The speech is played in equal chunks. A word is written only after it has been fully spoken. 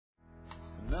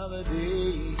Another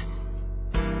day,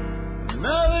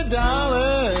 another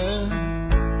dollar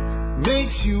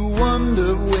makes you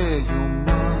wonder where your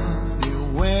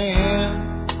money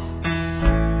went.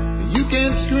 You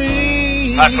can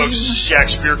scream. Hi, folks. This is Jack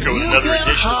Spirko with another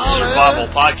edition of the Survival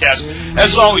Podcast.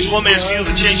 As always, one man's view of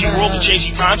the changing world, the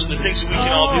changing times, and the things that we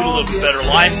can all do to live a better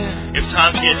life if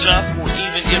times get tough, or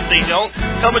even if they don't.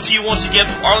 Coming to you once again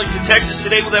from Arlington, Texas,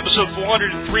 today with episode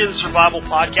 403 of the Survival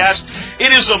Podcast.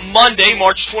 It is a Monday,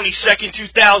 March 22nd,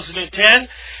 2010,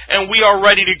 and we are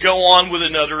ready to go on with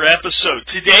another episode.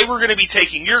 Today we're going to be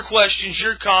taking your questions,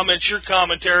 your comments, your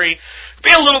commentary.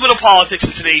 Be a little bit of politics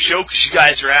in today's show because you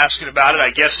guys are asking about it.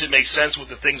 I guess it makes sense with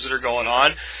the things that are going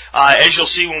on. As you'll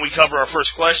see when we cover our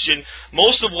first question,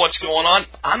 most of what's going on,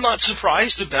 I'm not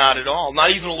surprised about at all,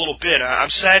 not even a little bit. I'm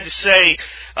sad to say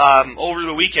over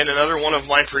the weekend another one of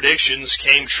my predictions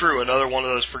came true, another one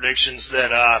of those predictions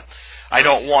that I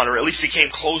don't want, or at least it came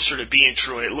closer to being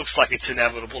true, and it looks like it's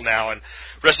inevitable now. And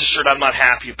rest assured, I'm not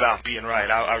happy about being right.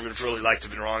 I would have really liked to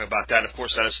have been wrong about that. And of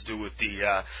course, that has to do with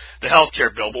the health care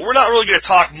bill. But we're not really going to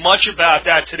talk much about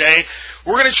that today.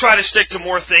 We're going to try to stick to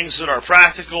more things that are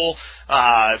practical,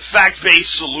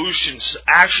 fact-based solutions,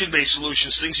 action-based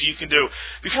solutions, things that you can do.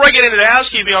 Before I get into the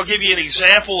housekeeping, I'll give you an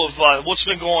example of what's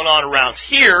been going on around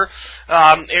here.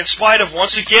 In spite of,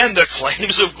 once again, the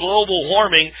claims of global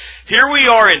warming, here we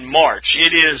are in March.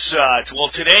 It is,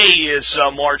 today is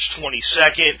March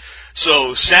 22nd.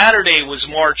 So Saturday was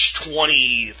March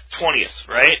 20th,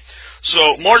 right?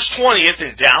 So March 20th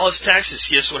in Dallas, Texas,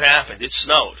 guess what happened? It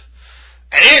snowed.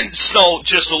 And it didn't snow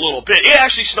just a little bit. It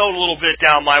actually snowed a little bit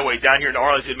down my way, down here in the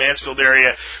Arlington, Mansfield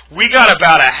area. We got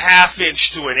about a half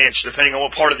inch to an inch, depending on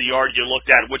what part of the yard you looked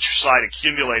at, which side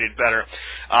accumulated better.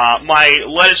 My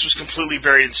lettuce was completely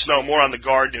buried in snow. More on the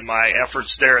garden and my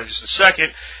efforts there in just a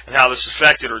second, and how this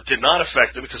affected or did not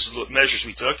affect it because of the measures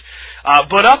we took.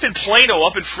 But up in Plano,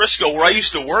 up in Frisco, where I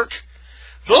used to work,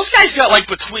 those guys got like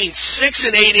between 6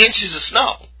 and 8 inches of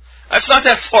snow. That's not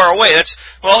that far away.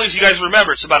 Well, as you guys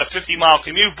remember, it's about a 50-mile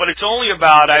commute, but it's only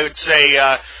about, I would say,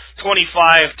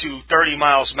 25 to 30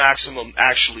 miles maximum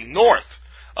actually north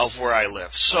of where I live.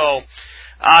 So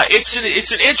it's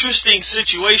an interesting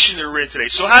situation that we're in today.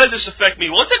 So how did this affect me?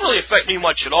 Well, it didn't really affect me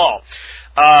much at all.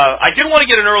 I did want to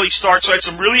get an early start, so I had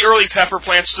some really early pepper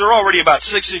plants. They're already about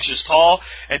 6 inches tall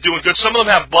and doing good. Some of them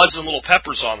have buds and little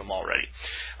peppers on them already.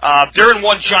 They're in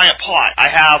one giant pot. I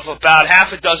have about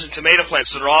half a dozen tomato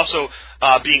plants that are also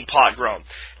being pot grown.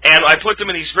 And I put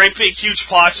them in these great big huge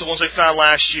pots, the ones I found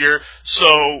last year.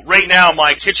 So right now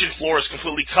my kitchen floor is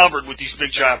completely covered with these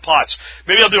big giant pots.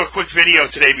 Maybe I'll do a quick video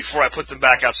today before I put them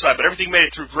back outside. But everything made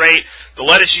it through great. The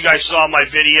lettuce you guys saw in my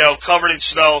video, covered in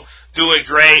snow, doing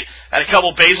great. And a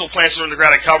couple basil plants that are in the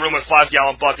ground. I covered them with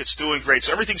 5-gallon buckets, doing great.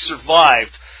 So everything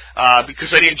survived.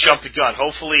 Because I didn't jump the gun.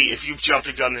 Hopefully, if you've jumped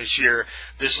the gun this year,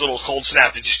 this little cold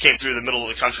snap that just came through the middle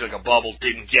of the country like a bubble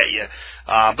didn't get you.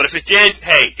 But if it did,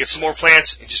 hey, get some more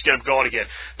plants and just get them going again.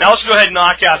 Now let's go ahead and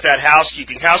knock out that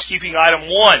housekeeping. Housekeeping item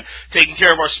 1, taking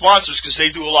care of our sponsors because they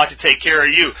do a lot to take care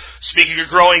of you. Speaking of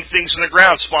growing things in the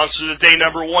ground, sponsor of the day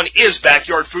number 1 is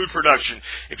Backyard Food Production.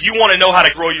 If you want to know how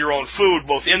to grow your own food,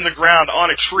 both in the ground, on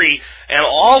a tree, and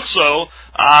also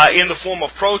in the form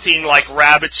of protein like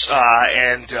rabbits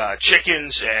and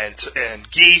chickens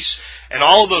and geese and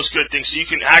all of those good things, so you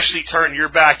can actually turn your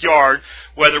backyard,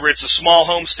 whether it's a small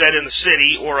homestead in the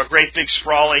city or a great big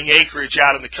sprawling acreage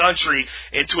out in the country,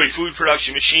 into a food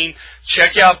production machine.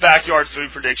 Check out Backyard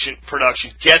Food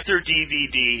Production. Get their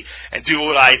DVD and do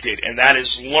what I did, and that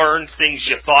is learn things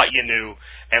you thought you knew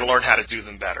and learn how to do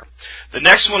them better. The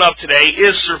next one up today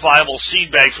is Survival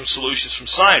Seed Bag from Solutions from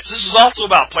Science. This is also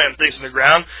about planting things in the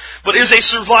ground, but is a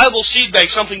survival seed bag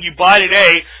something you buy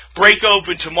today, break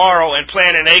open tomorrow, and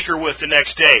plant an acre with the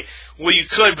next day? Well, you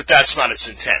could, but that's not its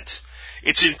intent.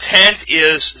 Its intent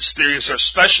is these are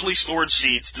specially stored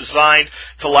seeds designed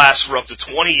to last for up to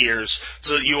 20 years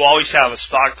so that you always have a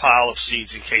stockpile of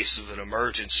seeds in case of an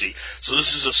emergency. So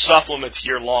this is a supplement to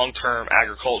your long-term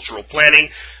agricultural planning.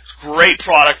 Great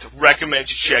product. Recommend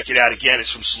you check it out. Again, it's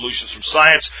from Solutions from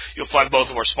Science. You'll find both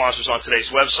of our sponsors on today's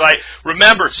website.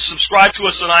 Remember to subscribe to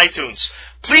us on iTunes.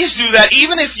 Please do that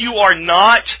even if you are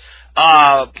not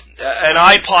an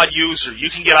iPod user.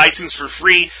 You can get iTunes for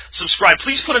free. Subscribe.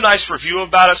 Please put a nice review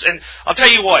about us. And I'll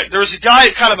tell you what, there's a guy,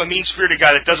 kind of a mean-spirited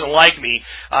guy that doesn't like me,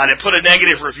 that put a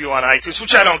negative review on iTunes,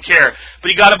 which I don't care.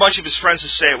 But he got a bunch of his friends to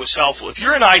say it was helpful. If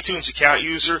you're an iTunes account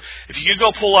user, if you could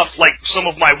go pull up like some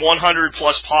of my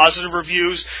 100-plus positive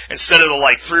reviews instead of the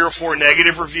like 3 or 4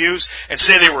 negative reviews and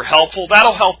say they were helpful,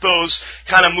 that'll help those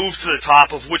kind of move to the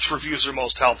top of which reviews are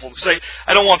most helpful. Because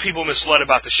I don't want people misled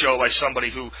about the show by somebody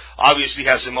who obviously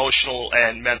has emotions emotional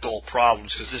and mental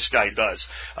problems, because this guy does.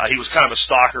 He was kind of a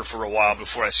stalker for a while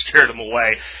before I scared him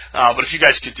away. But if you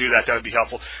guys could do that, that would be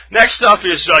helpful. Next up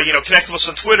is, connect with us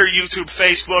on Twitter, YouTube,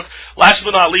 Facebook. Last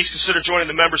but not least, consider joining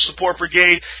the Member Support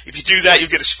Brigade. If you do that, you'll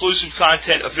get exclusive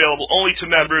content available only to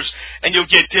members, and you'll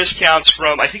get discounts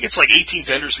from, I think it's like 18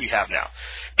 vendors we have now.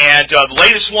 And the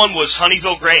latest one was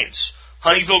Honeyville Grains.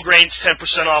 Honeyville Grains,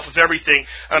 10% off of everything.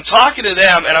 I'm talking to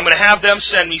them, and I'm going to have them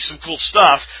send me some cool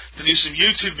stuff to do some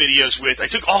YouTube videos with. I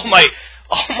took all my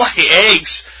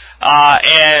eggs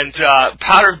and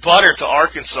powdered butter to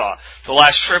Arkansas the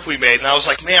last trip we made, and I was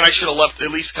like, man, I should have left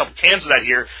at least a couple cans of that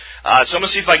here. So I'm going to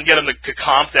see if I can get them to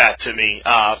comp that to me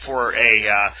for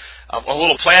a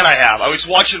little plan I have. I was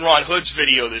watching Ron Hood's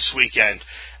video this weekend,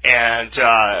 and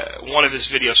one of his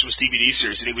videos was DVD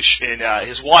series, and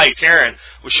his wife Karen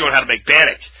was showing how to make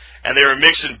bannock, and they were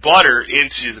mixing butter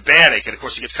into the bannock, and of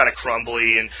course it gets kind of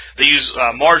crumbly, and they use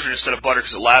margarine instead of butter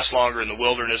because it lasts longer in the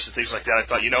wilderness and things like that. I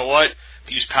thought, you know what? If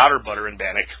you use powdered butter in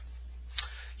bannock,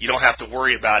 you don't have to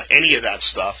worry about any of that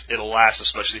stuff. It'll last,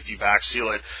 especially if you vac seal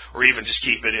it or even just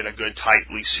keep it in a good,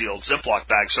 tightly sealed Ziploc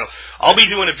bag. So I'll be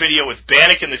doing a video with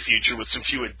bannock in the future with some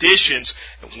few additions,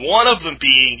 one of them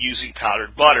being using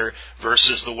powdered butter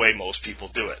versus the way most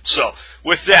people do it. So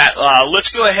with that, let's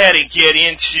go ahead and get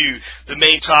into the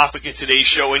main topic of today's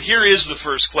show. And here is the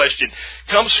first question.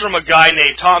 It comes from a guy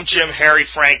named Tom, Jim, Harry,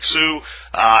 Frank, Sue,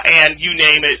 and you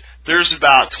name it. There's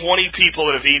about 20 people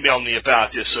that have emailed me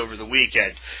about this over the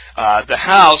weekend. The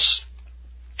House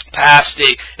passed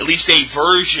at least a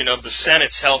version of the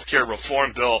Senate's health care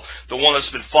reform bill, the one that's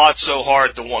been fought so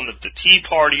hard, the one that the Tea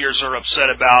Partiers are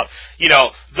upset about,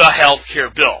 the health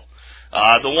care bill.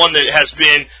 The one that has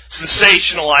been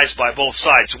sensationalized by both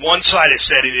sides. One side has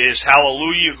said it is,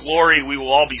 hallelujah, glory, we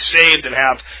will all be saved and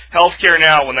have health care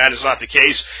now, when that is not the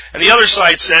case. And the other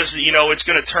side says that, it's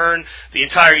going to turn the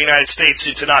entire United States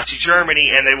into Nazi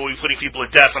Germany, and they will be putting people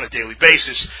to death on a daily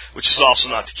basis, which is also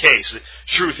not the case. The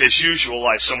truth, as usual,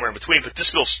 lies somewhere in between. But this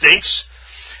bill stinks.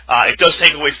 It does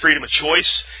take away freedom of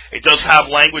choice. It does have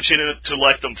language in it to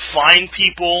let them fine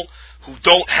people who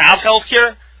don't have health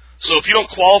care. So if you don't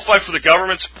qualify for the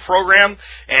government's program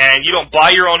and you don't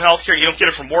buy your own health care, you don't get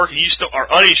it from work, and you still are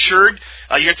uninsured,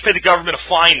 you have to pay the government a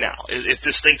fine now if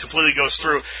this thing completely goes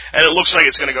through. And it looks like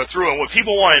it's going to go through. And what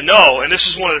people want to know, and this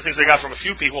is one of the things I got from a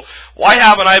few people, why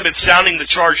haven't I been sounding the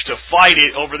charge to fight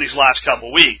it over these last couple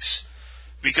of weeks?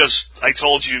 Because I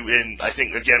told you I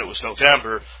think, again, it was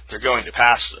November, they're going to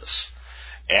pass this.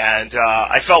 And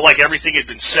I felt like everything had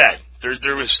been said.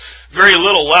 There was very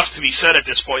little left to be said at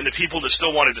this point, and the people that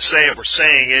still wanted to say it were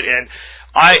saying it. And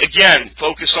I, again,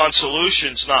 focus on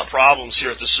solutions, not problems,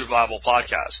 here at the Survival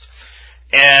Podcast.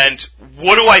 And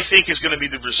what do I think is going to be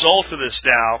the result of this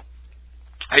now?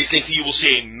 I think that you will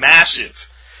see a massive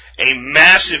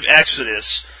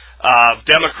exodus of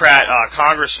Democrat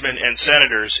congressmen and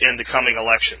senators in the coming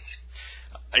election.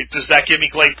 Does that give me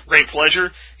great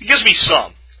pleasure? It gives me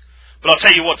some. But I'll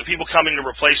tell you what, the people coming to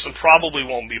replace them probably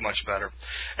won't be much better.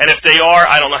 And if they are,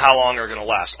 I don't know how long they're going to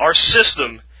last. Our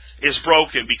system is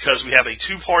broken because we have a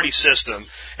two-party system,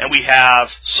 and we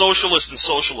have socialist and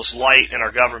socialist light in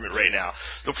our government right now.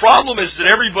 The problem is that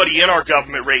everybody in our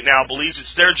government right now believes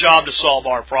it's their job to solve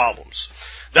our problems.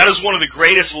 That is one of the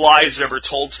greatest lies ever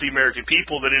told to the American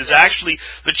people, that it is actually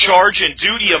the charge and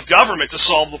duty of government to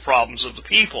solve the problems of the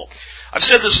people. I've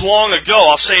said this long ago,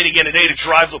 I'll say it again today to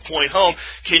drive the point home.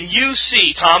 Can you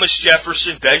see Thomas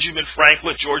Jefferson, Benjamin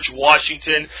Franklin, George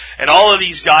Washington, and all of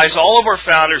these guys, all of our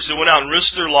founders that went out and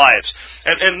risked their lives?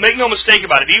 And make no mistake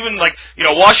about it, even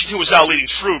Washington was out leading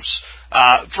troops.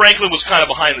 Franklin was kind of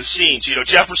behind the scenes.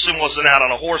 Jefferson wasn't out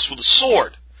on a horse with a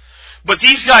sword. But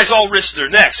these guys all risked their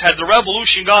necks. Had the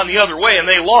revolution gone the other way and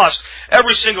they lost,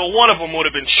 every single one of them would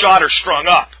have been shot or strung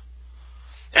up.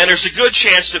 And there's a good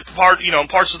chance that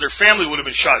parts of their family would have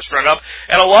been shot and strung up.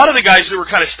 And a lot of the guys that were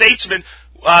kind of statesmen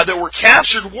that were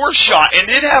captured were shot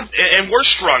and were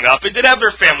strung up and did have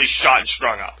their families shot and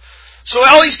strung up. So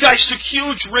all these guys took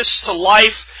huge risks to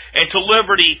life and to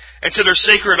liberty and to their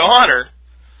sacred honor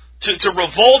to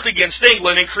revolt against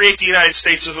England and create the United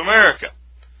States of America.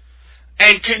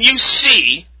 And can you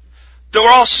see that we're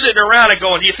all sitting around and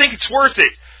going, do you think it's worth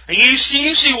it? And can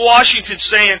you see Washington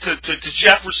saying to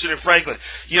Jefferson and Franklin,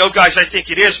 guys, I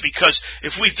think it is, because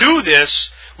if we do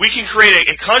this, we can create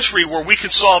a country where we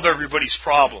can solve everybody's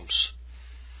problems.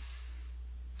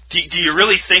 Do you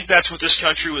really think that's what this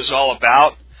country was all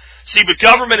about? See, but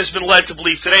government has been led to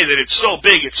believe today that it's so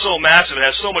big, it's so massive, it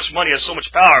has so much money, it has so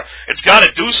much power, it's got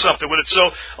to do something with it.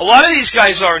 So a lot of these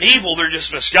guys aren't evil, they're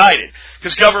just misguided,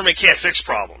 because government can't fix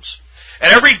problems.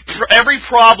 And every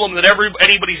problem that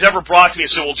anybody's ever brought to me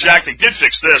and said, well, Jack, they did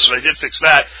fix this or they did fix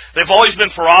that, they've always been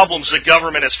problems that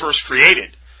government has first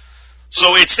created.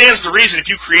 So it stands to reason if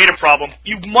you create a problem,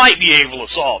 you might be able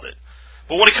to solve it.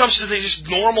 But when it comes to just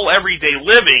normal everyday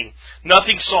living,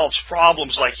 nothing solves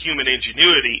problems like human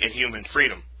ingenuity and human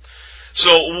freedom.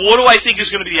 So what do I think is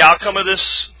going to be the outcome of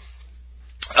this?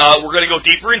 We're going to go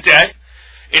deeper in debt.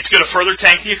 It's going to further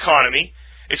tank the economy.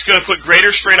 It's going to put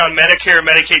greater strain on Medicare,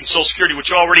 Medicaid, and Social Security,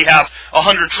 which already have a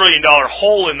 $100 trillion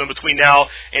hole in them between now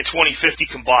and 2050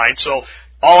 combined. So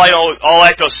all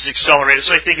that does is accelerate it.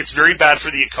 So I think it's very bad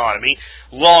for the economy.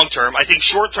 Long term, I think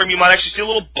short term, you might actually see a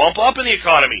little bump up in the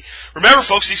economy. Remember,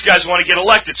 folks, these guys want to get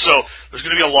elected, so there's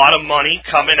going to be a lot of money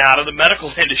coming out of the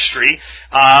medical industry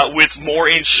with more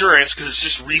insurance because it's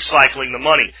just recycling the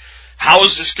money. How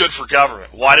is this good for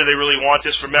government? Why do they really want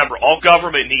this? Remember, all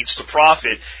government needs to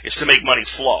profit is to make money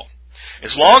flow.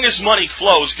 As long as money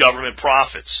flows, government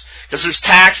profits, because there's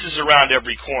taxes around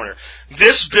every corner.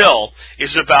 This bill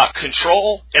is about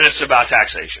control, and it's about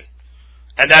taxation.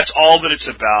 And that's all that it's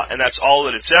about, and that's all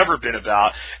that it's ever been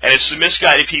about. And it's the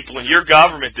misguided people in your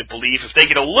government that believe if they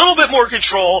get a little bit more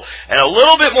control and a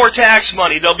little bit more tax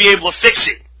money, they'll be able to fix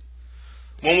it.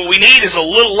 When what we need is a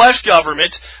little less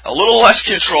government, a little less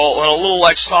control, and a little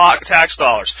less tax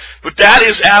dollars. But that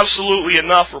is absolutely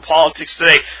enough for politics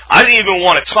today. I didn't even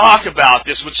want to talk about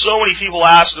this, but so many people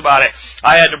asked about it,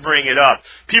 I had to bring it up.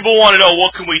 People want to know,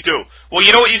 what can we do? Well,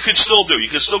 you know what you can still do? You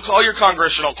can still call your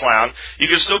congressional clown, you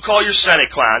can still call your Senate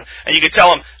clown, and you can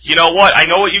tell them, you know what, I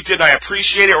know what you did and I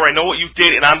appreciate it, or I know what you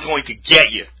did and I'm going to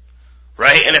get you.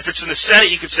 Right? And if it's in the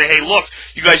Senate, you could say, hey, look,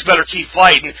 you guys better keep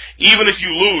fighting. Even if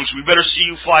you lose, we better see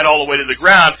you fight all the way to the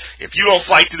ground. If you don't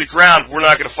fight to the ground, we're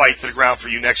not going to fight to the ground for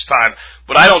you next time.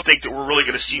 But I don't think that we're really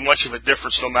going to see much of a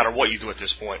difference no matter what you do at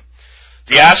this point.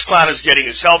 The ass clown is getting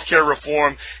his health care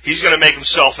reform. He's going to make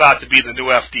himself out to be the new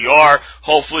FDR.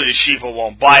 Hopefully the sheeple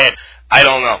won't buy it. I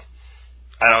don't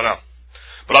know.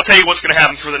 But I'll tell you what's going to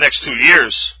happen for the next 2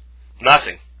 years.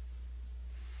 Nothing.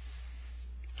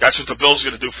 That's what the bill's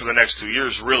going to do for the next 2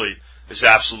 years, really, is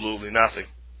absolutely nothing.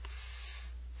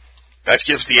 That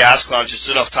gives the ass clown just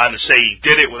enough time to say he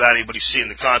did it without anybody seeing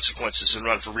the consequences and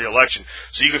run for re-election.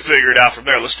 So you can figure it out from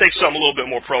there. Let's take something a little bit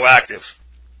more proactive.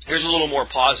 Here's a little more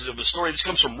positive. The story, this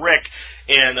comes from Rick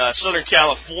in Southern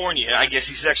California. I guess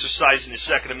he's exercising his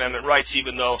Second Amendment rights,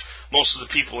 even though most of the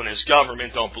people in his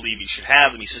government don't believe he should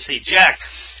have them. He says, hey, Jack,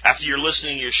 after you're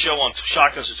listening to your show on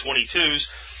shotguns and 22s,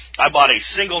 I bought a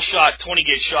single-shot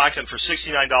 20-gauge shotgun for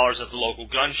 $69 at the local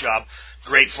gun shop.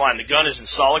 Great find. The gun is in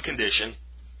solid condition.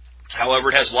 However,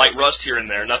 it has light rust here and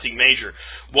there, nothing major.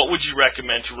 What would you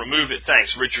recommend to remove it?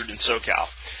 Thanks, Richard in SoCal.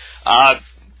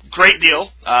 Great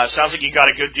deal. Sounds like you got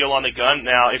a good deal on the gun.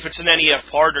 Now, if it's an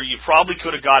NEF partner, you probably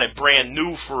could have got it brand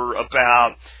new for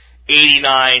about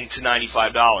 $89 to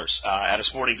 $95 at a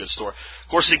sporting goods store. Of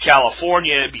course, in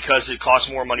California, because it costs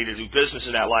more money to do business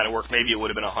in that line of work, maybe it would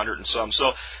have been $100 and some.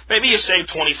 So maybe you save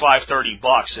 $25,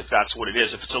 $30 if that's what it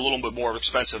is. If it's a little bit more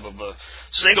expensive of a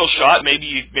single shot, maybe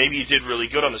you did really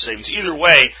good on the savings. Either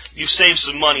way, you saved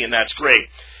some money, and that's great.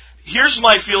 Here's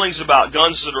my feelings about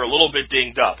guns that are a little bit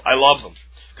dinged up. I love them.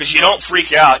 Because you don't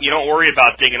freak out, you don't worry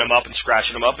about digging them up and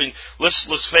scratching them up. And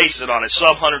let's face it, on a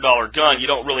sub-$100 gun, you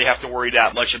don't really have to worry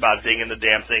that much about digging the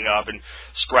damn thing up and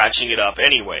scratching it up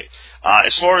anyway.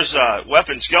 As far as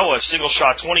weapons go, a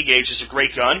single-shot 20-gauge is a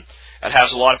great gun. It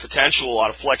has a lot of potential, a lot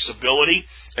of flexibility.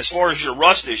 As far as your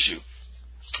rust issue,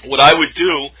 what I would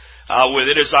do with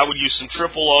it is I would use some 000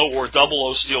 or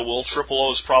 00 steel wool.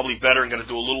 000 is probably better and going to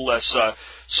do a little less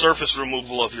surface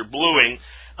removal of your bluing,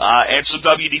 and some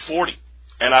WD-40.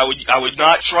 And I would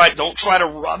not don't try to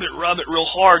rub it real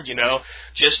hard, you know.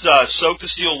 Just soak the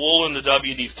steel wool in the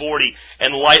WD-40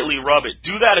 and lightly rub it.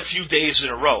 Do that a few days in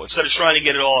a row instead of trying to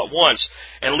get it all at once.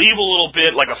 And leave a little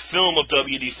bit like a film of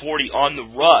WD-40 on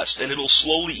the rust, and it'll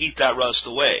slowly eat that rust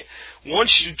away.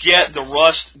 Once you get the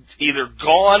rust either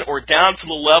gone or down to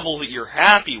the level that you're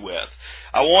happy with,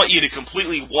 I want you to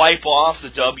completely wipe off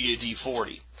the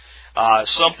WD-40.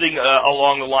 Something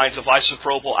along the lines of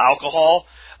isopropyl alcohol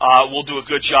will do a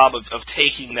good job of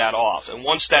taking that off. And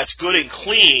once that's good and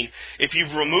clean, if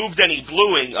you've removed any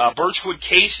bluing, Birchwood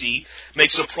Casey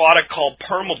makes a product called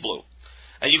PermaBlue.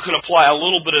 And you can apply a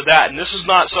little bit of that. And this is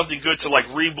not something good to like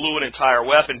re-blue an entire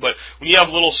weapon, but when you have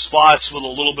little spots with a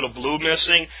little bit of blue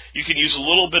missing, you can use a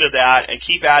little bit of that and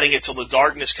keep adding it till the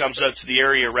darkness comes up to the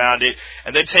area around it,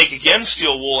 and then take again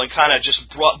steel wool and kind of just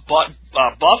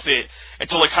buff it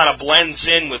until it kind of blends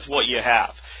in with what you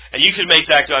have. And you can make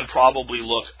that gun probably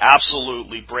look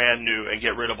absolutely brand new and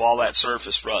get rid of all that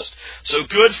surface rust. So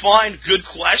good find, good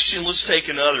question. Let's take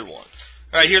another one.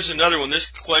 All right, here's another one. This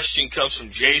question comes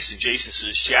from Jason. Jason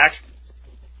says, Jack,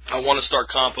 I want to start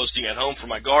composting at home for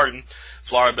my garden,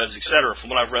 flower beds, etc. From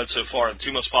what I've read so far, the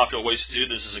two most popular ways to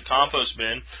do this is a compost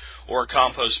bin or a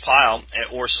compost pile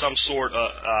or some sort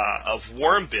of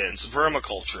worm bins,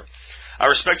 vermiculture. I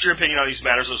respect your opinion on these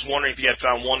matters. I was wondering if you had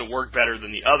found one to work better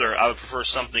than the other. I would prefer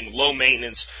something low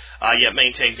maintenance, yet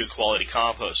maintain good quality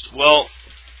compost. Well,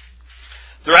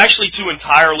 they're actually two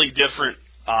entirely different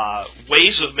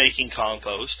ways of making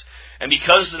compost, and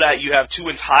because of that, you have two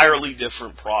entirely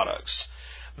different products.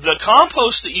 The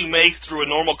compost that you make through a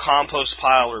normal compost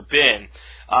pile or bin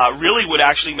really would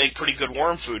actually make pretty good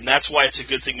worm food, and that's why it's a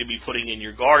good thing to be putting in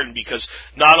your garden, because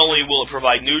not only will it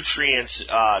provide nutrients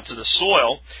to the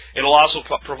soil, it'll also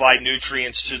provide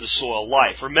nutrients to the soil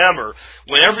life. Remember,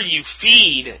 whenever you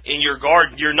feed in your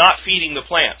garden, you're not feeding the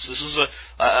plants. This is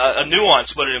a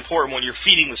nuance, but an important one. You're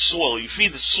feeding the soil. You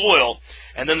feed the soil,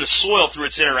 and then the soil, through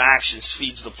its interactions,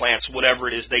 feeds the plants whatever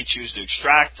it is they choose to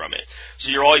extract from it. So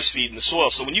you're always feeding the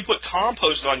soil. So when you put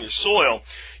compost on your soil,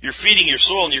 you're feeding your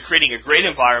soil and you're creating a great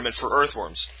environment for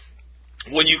earthworms.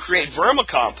 When you create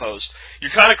vermicompost,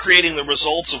 you're kind of creating the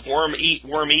results of worms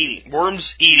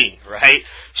eating, right?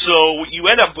 So what you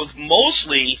end up with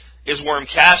mostly is worm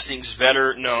castings,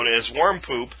 better known as worm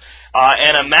poop,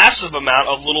 and a massive amount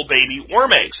of little baby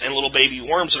worm eggs and little baby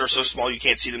worms that are so small you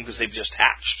can't see them because they've just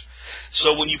hatched.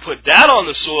 So when you put that on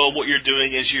the soil, what you're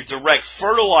doing is you're direct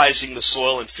fertilizing the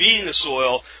soil and feeding the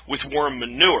soil with worm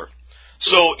manure.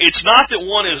 So it's not that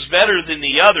one is better than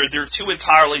the other. They're two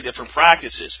entirely different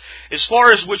practices. As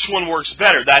far as which one works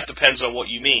better, that depends on what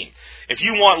you mean. If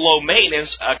you want low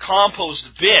maintenance, a compost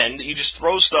bin that you just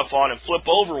throw stuff on and flip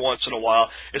over once in a while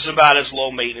is about as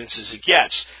low maintenance as it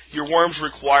gets. Your worms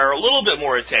require a little bit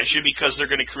more attention because they're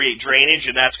going to create drainage,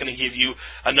 and that's going to give you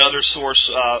another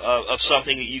source of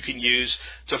something that you can use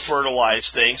to fertilize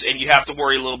things. And you have to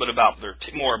worry a little bit about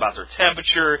more about their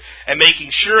temperature and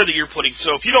making sure that you're putting.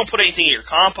 So if you don't put anything in your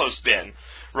compost bin,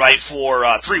 right, for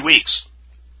 3 weeks,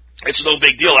 it's no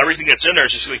big deal. Everything that's in there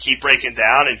is just going to keep breaking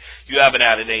down, and you haven't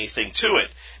added anything to it.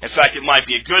 In fact, it might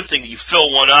be a good thing that you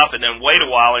fill one up and then wait a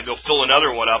while and go fill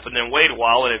another one up and then wait a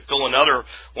while and then fill another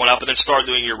one up and then start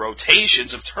doing your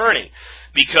rotations of turning.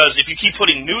 Because if you keep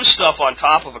putting new stuff on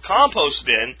top of a compost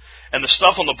bin and the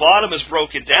stuff on the bottom is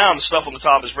broken down, the stuff on the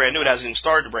top is brand new, it hasn't even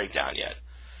started to break down yet.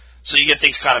 So you get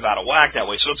things kind of out of whack that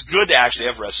way. So it's good to actually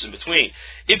have rests in between.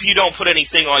 If you don't put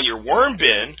anything on your worm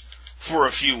bin for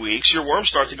a few weeks, your worms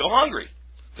start to go hungry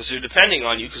because they're depending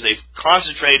on you because they've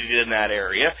concentrated in that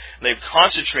area, they've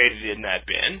concentrated in that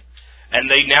bin, and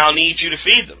they now need you to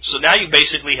feed them. So now you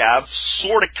basically have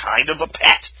sort of kind of a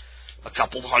pet, a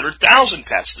couple 100,000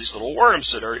 pets, these little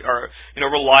worms that are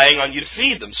relying on you to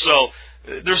feed them. So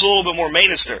there's a little bit more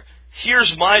maintenance there.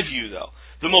 Here's my view, though.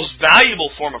 The most valuable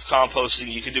form of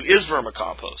composting you can do is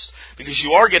vermicompost because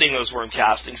you are getting those worm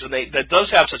castings, and that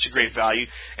does have such a great value,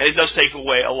 and it does take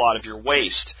away a lot of your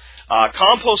waste.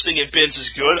 Composting in bins is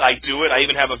good. I do it. I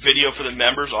even have a video for the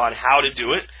members on how to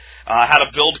do it, how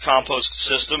to build a compost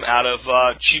system out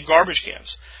of cheap garbage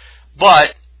cans.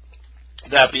 But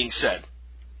that being said,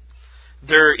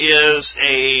 there is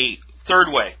a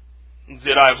third way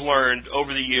that I've learned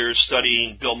over the years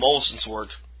studying Bill Mollison's work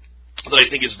that I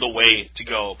think is the way to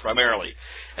go primarily.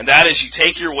 And that is you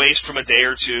take your waste from a day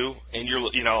or two, and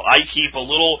I keep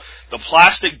the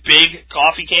plastic big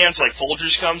coffee cans like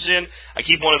Folgers comes in, I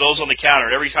keep one of those on the counter,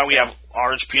 and every time we have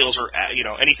orange peels or,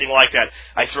 anything like that,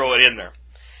 I throw it in there.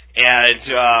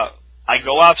 And, I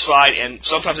go outside, and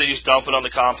sometimes I just dump it on the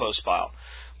compost pile.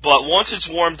 But once it's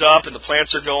warmed up and the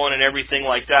plants are going and everything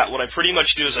like that, what I pretty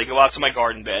much do is I go out to my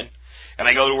garden bed, and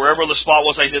I go to wherever the spot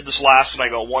was I did this last, and I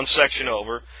go one section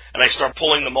over, and I start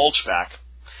pulling the mulch back.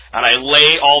 And I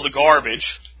lay all the garbage,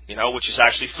 which is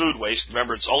actually food waste.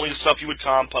 Remember, it's only the stuff you would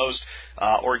compost,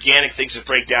 organic things that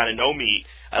break down and no meat.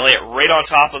 I lay it right on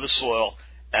top of the soil,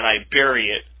 and I bury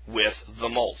it with the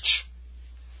mulch.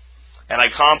 And I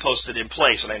compost it in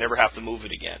place, and I never have to move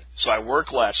it again. So I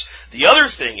work less. The other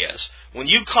thing is, when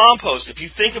you compost, if you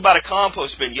think about a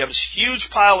compost bin, you have this huge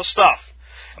pile of stuff.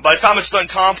 And by the time it's done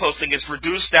composting, it's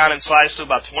reduced down in size to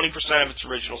about 20% of its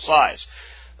original size.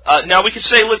 Now we could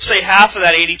say, let's say half of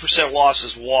that 80% loss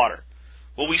is water.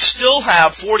 Well, we still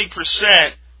have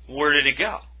 40%, where did it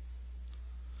go?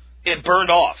 It burned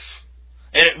off.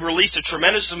 And it released a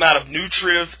tremendous amount of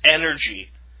nutritive energy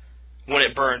when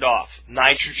it burned off.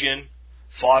 Nitrogen,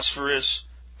 phosphorus,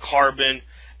 carbon,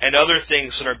 and other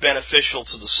things that are beneficial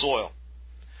to the soil.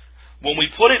 When we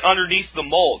put it underneath the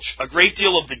mulch, a great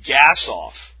deal of the gas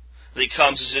off that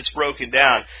comes as it's broken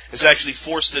down is actually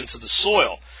forced into the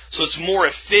soil. So it's more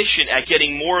efficient at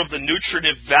getting more of the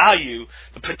nutritive value,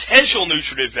 the potential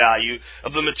nutritive value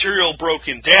of the material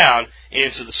broken down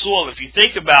into the soil. If you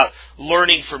think about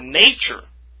learning from nature,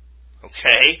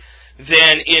 okay,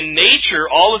 then in nature,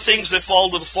 all the things that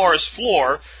fall to the forest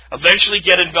floor eventually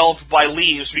get enveloped by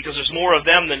leaves because there's more of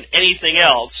them than anything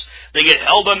else. They get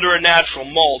held under a natural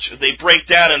mulch. They break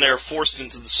down and they're forced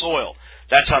into the soil.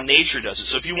 That's how nature does it.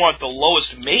 So if you want the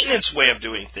lowest maintenance way of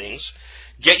doing things,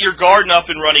 get your garden up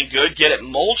and running good, get it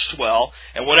mulched well,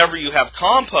 and whenever you have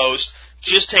compost,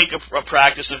 just take a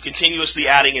practice of continuously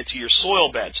adding it to your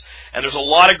soil beds. And there's a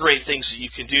lot of great things that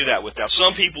you can do that with. Now,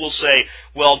 some people will say,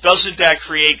 well, doesn't that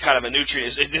create kind of a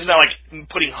nutrient? Isn't that like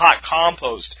putting hot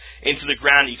compost into the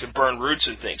ground and you can burn roots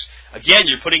and things? Again,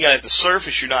 you're putting it at the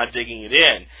surface, you're not digging it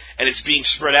in. And it's being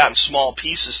spread out in small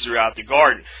pieces throughout the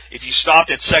garden. If you stopped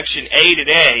at section A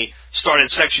today, start at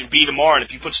section B tomorrow, and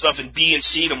if you put stuff in B and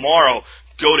C tomorrow,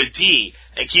 go to D,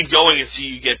 and keep going until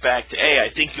you get back to A.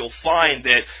 I think you'll find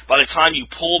that by the time you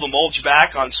pull the mulch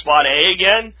back on spot A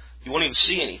again, you won't even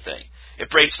see anything. It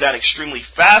breaks down extremely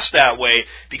fast that way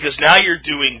because now you're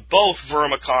doing both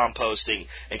vermicomposting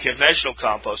and conventional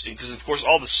composting because, of course,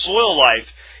 all the soil life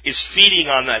is feeding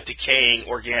on that decaying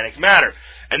organic matter.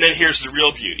 And then here's the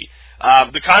real beauty.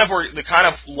 The kind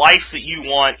of life that you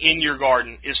want in your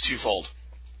garden is twofold.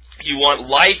 You want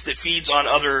life that feeds on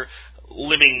other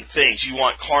living things. You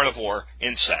want carnivore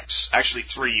insects. Actually,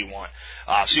 3 you want.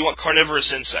 So you want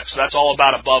carnivorous insects. That's all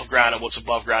about above ground and what's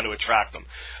above ground to attract them.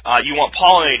 You want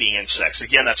pollinating insects.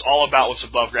 Again, that's all about what's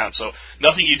above ground. So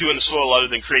nothing you do in the soil other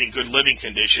than creating good living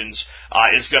conditions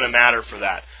is going to matter for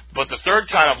that. But the third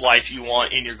kind of life you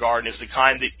want in your garden is the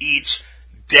kind that eats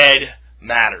dead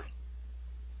matter.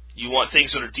 You want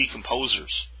things that are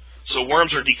decomposers. So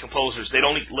worms are decomposers. They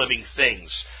don't eat living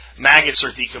things. Maggots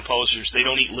are decomposers. They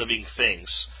don't eat living things.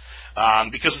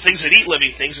 Because the things that eat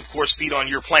living things, of course, feed on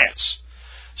your plants.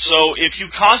 So if you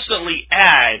constantly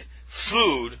add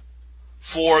food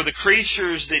for the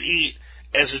creatures that eat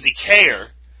as a decayer,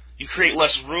 you create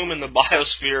less room in the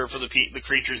biosphere for the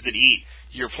creatures that eat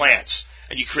your plants.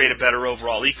 And you create a better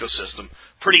overall ecosystem.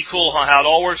 Pretty cool how it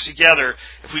all works together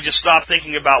if we just stop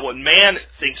thinking about what man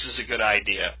thinks is a good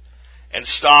idea and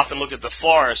stop and look at the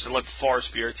forest and let the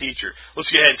forest be our teacher. Let's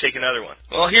go ahead and take another one.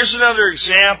 Well, here's another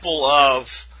example of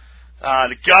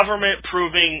the government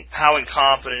proving how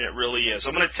incompetent it really is.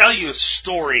 I'm going to tell you a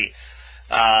story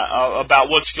about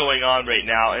what's going on right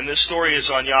now, and this story is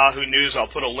on Yahoo News. I'll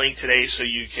put a link today so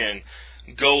you can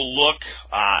go look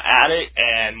at it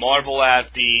and marvel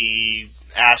at the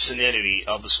asininity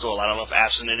of the story. I don't know if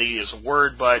asininity is a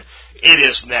word, but it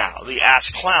is now. The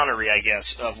ass-clownery, I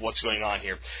guess, of what's going on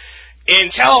here.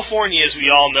 In California, as we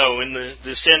all know, in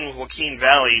the San Joaquin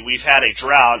Valley, we've had a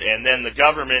drought, and then the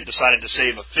government decided to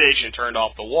save a fish and turned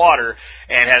off the water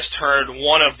and has turned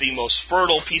one of the most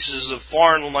fertile pieces of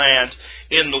farmland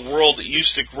in the world that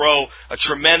used to grow a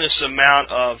tremendous amount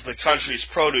of the country's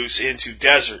produce into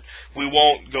desert. We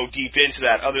won't go deep into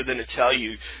that other than to tell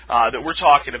you that we're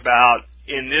talking about,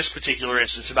 in this particular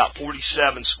instance, about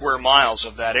 47 square miles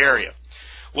of that area.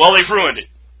 Well, they've ruined it.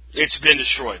 It's been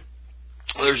destroyed.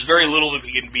 There's very little that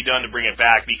can be done to bring it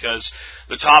back because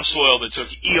the topsoil that took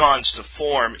eons to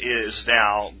form is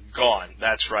now gone.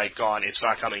 That's right, gone. It's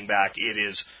not coming back. It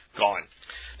is gone.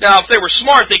 Now, if they were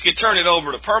smart, they could turn it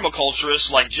over to permaculturists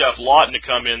like Jeff Lawton to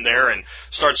come in there and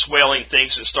start swaling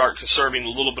things and start conserving the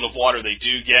little bit of water they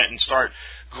do get and start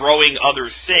growing other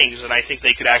things, and I think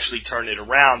they could actually turn it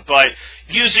around. But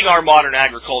using our modern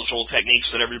agricultural techniques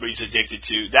that everybody's addicted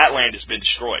to, that land has been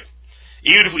destroyed.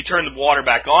 Even if we turn the water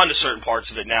back on to certain parts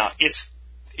of it now,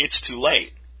 it's too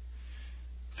late.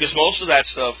 Because most of that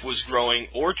stuff was growing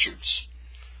orchards.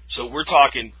 So we're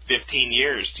talking 15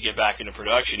 years to get back into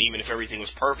production, even if everything was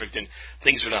perfect, and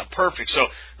things are not perfect. So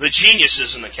the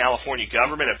geniuses in the California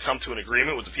government have come to an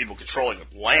agreement with the people controlling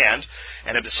the land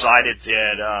and have decided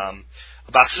that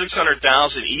about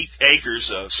 600,000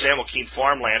 acres of San Joaquin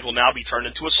farmland will now be turned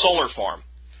into a solar farm.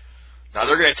 Now,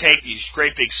 they're going to take these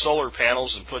great big solar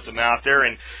panels and put them out there,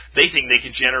 and they think they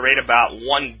can generate about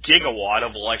 1 gigawatt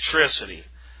of electricity.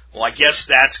 Well, I guess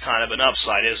that's kind of an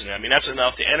upside, isn't it? I mean, that's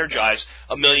enough to energize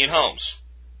 1 million homes.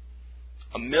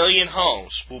 1 million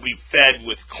homes will be fed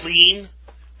with clean,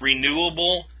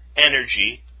 renewable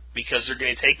energy because they're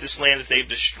going to take this land that they've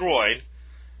destroyed,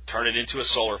 turn it into a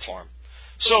solar farm.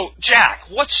 So, Jack,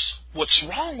 what's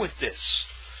wrong with this?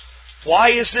 Why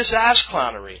is this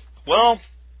ass-clownery? Well,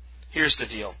 here's the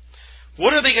deal.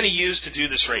 What are they going to use to do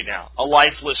this right now? A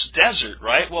lifeless desert,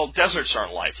 right? Well, deserts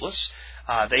aren't lifeless.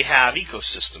 they have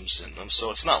ecosystems in them,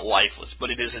 so it's not lifeless, but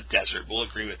it is a desert. We'll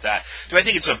agree with that. Do I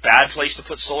think it's a bad place to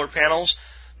put solar panels?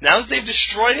 Now that they've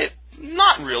destroyed it,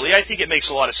 not really. I think it makes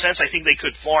a lot of sense. I think they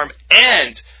could farm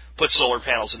and put solar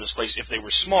panels in this place if they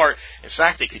were smart. In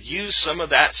fact, they could use some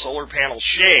of that solar panel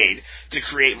shade to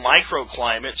create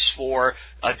microclimates for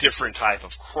a different type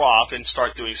of crop and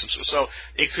start doing some. So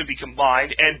it could be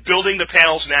combined. And building the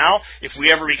panels now, if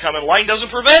we ever become enlightened, doesn't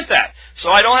prevent that.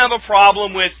 So I don't have a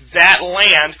problem with that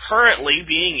land currently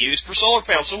being used for solar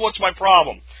panels. So what's my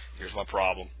problem? Here's my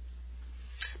problem.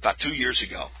 About 2 years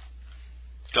ago,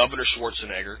 Governor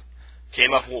Schwarzenegger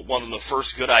came up with one of the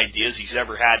first good ideas he's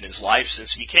ever had in his life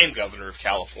since he became governor of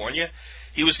California.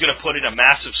 He was going to put in a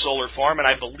massive solar farm, and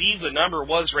I believe the number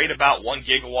was right about 1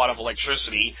 gigawatt of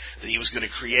electricity that he was going to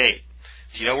create.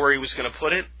 Do you know where he was going to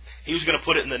put it? He was going to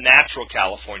put it in the natural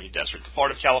California desert, the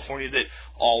part of California that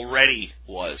already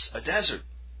was a desert.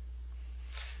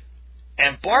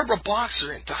 And Barbara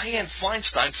Boxer and Dianne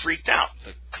Feinstein freaked out,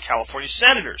 the California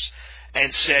senators,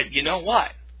 and said, you know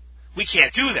what? We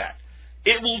can't do that.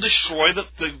 It will destroy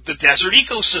the desert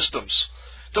ecosystems.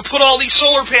 To put all these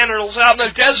solar panels out in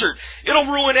the desert,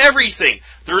 it'll ruin everything.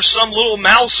 There's some little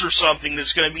mouse or something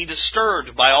that's going to be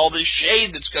disturbed by all this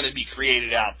shade that's going to be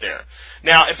created out there.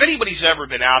 Now, if anybody's ever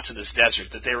been out to this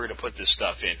desert that they were going to put this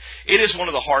stuff in, it is one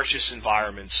of the harshest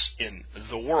environments in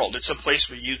the world. It's a place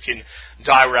where you can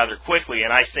die rather quickly,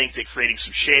 and I think that creating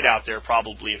some shade out there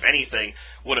probably, if anything,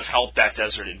 would have helped that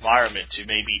desert environment to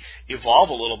maybe evolve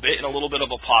a little bit in a little bit of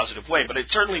a positive way, but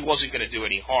it certainly wasn't going to do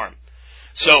any harm.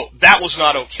 So that was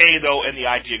not okay, though, and the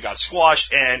idea got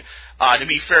squashed. And to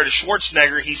be fair to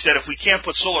Schwarzenegger, he said, if we can't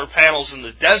put solar panels in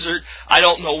the desert, I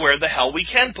don't know where the hell we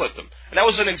can put them. And that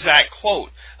was an exact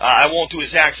quote. I won't do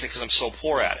his accent because I'm so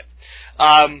poor at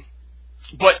it.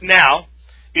 But now,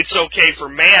 it's okay for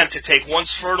man to take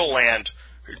once fertile land,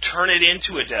 turn it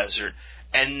into a desert,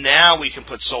 and now we can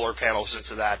put solar panels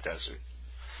into that desert.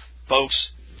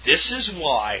 Folks, this is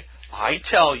why I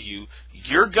tell you,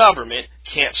 your government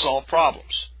can't solve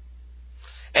problems.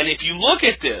 And if you look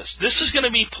at this, this is going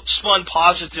to be spun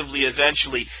positively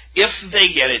eventually if they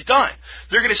get it done.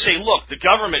 They're going to say, look, the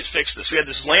government fixed this. We had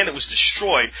this land that was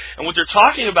destroyed. And what they're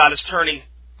talking about is turning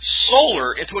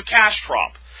solar into a cash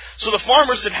crop. So the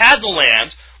farmers that had the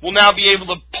land will now be able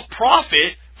to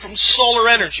profit from solar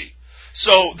energy.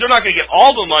 So they're not going to get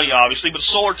all the money, obviously, but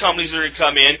solar companies are going to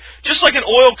come in, just like an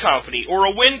oil company or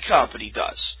a wind company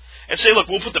does, and say, look,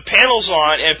 we'll put the panels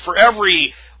on, and for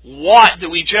every watt that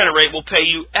we generate, we'll pay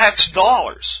you X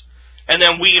dollars. And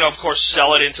then we, of course,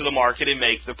 sell it into the market and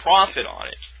make the profit on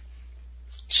it.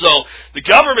 So the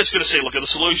government's going to say, look at the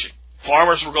solution.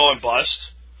 Farmers were going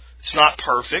bust. It's not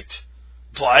perfect,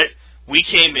 but we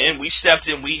came in, we stepped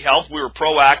in, we helped, we were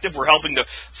proactive, we're helping to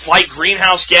fight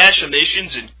greenhouse gas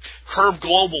emissions and curb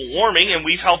global warming, and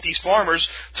we've helped these farmers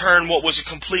turn what was a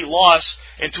complete loss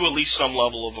into at least some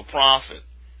level of a profit.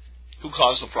 Who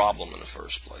caused the problem in the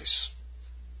first place?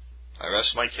 I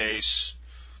rest my case.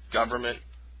 Government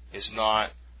is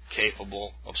not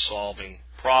capable of solving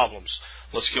problems.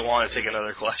 Let's go on and take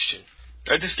another question.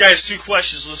 All right, this guy has 2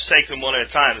 questions. Let's take them one at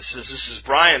a time. It says, this is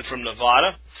Brian from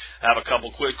Nevada. I have a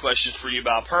couple quick questions for you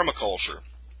about permaculture.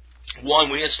 One,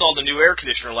 we installed a new air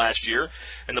conditioner last year,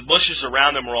 and the bushes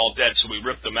around them were all dead, so we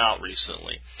ripped them out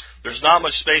recently. There's not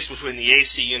much space between the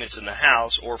AC units in the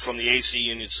house or from the AC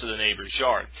units to the neighbor's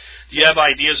yard. Do you have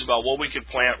ideas about what we could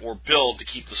plant or build to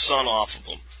keep the sun off of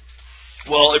them?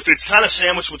 Well, if it's kind of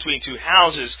sandwiched between 2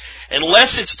 houses,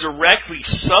 unless it's directly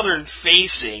southern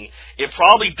facing, it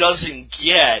probably doesn't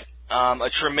get a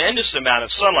tremendous amount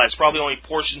of sunlight. It's probably only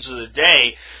portions of the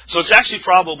day, so it's actually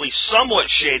probably somewhat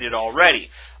shaded already.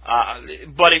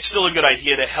 But it's still a good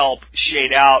idea to help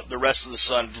shade out the rest of the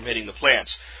sun from hitting the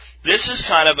plants. This is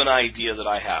kind of an idea that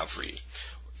I have for you.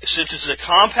 Since it's a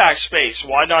compact space,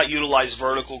 why not utilize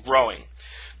vertical growing?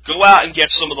 Go out and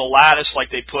get some of the lattice like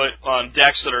they put on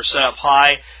decks that are set up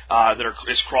high,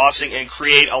 is crossing, and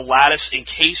create a lattice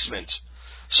encasement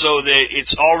so that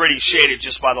it's already shaded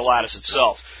just by the lattice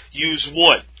itself. Use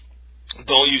wood.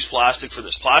 Don't use plastic for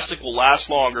this. Plastic will last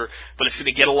longer, but it's going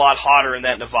to get a lot hotter in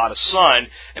that Nevada sun,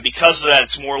 and because of that,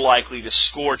 it's more likely to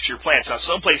scorch your plants. Now,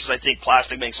 some places I think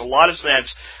plastic makes a lot of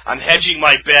sense. I'm hedging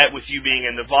my bet with you being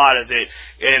in Nevada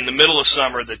that in the middle of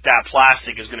summer that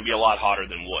plastic is going to be a lot hotter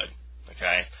than wood.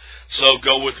 Okay? So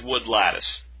go with wood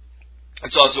lattice.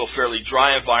 It's also a fairly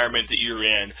dry environment that you're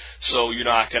in, so you're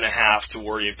not going to have to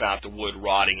worry about the wood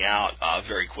rotting out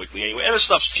very quickly anyway. And the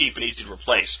stuff's cheap and easy to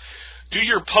replace. Do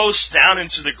your posts down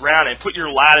into the ground and put your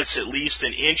lattice at least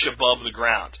an inch above the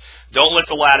ground. Don't let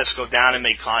the lattice go down and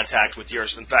make contact with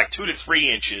yours. In fact, 2 to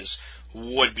 3 inches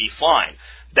would be fine.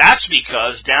 That's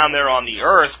because down there on the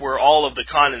earth, where all of the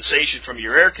condensation from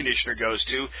your air conditioner goes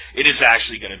to, it is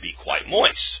actually going to be quite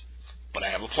moist. But I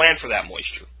have a plan for that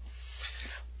moisture.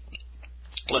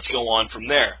 Let's go on from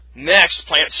there. Next,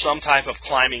 plant some type of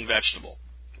climbing vegetable.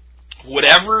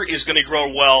 Whatever is going to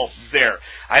grow well there.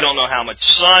 I don't know how much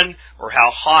sun or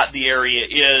how hot the area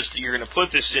is that you're going to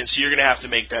put this in, so you're going to have to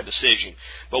make that decision.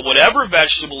 But whatever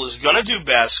vegetable is going to do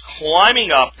best,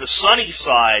 climbing up the sunny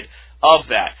side of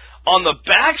that. On the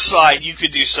back side, you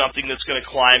could do something that's going to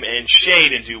climb and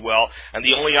shade and do well, and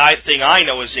the only thing I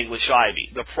know is English ivy.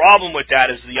 The problem with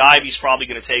that is the ivy's probably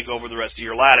going to take over the rest of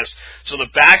your lattice, so the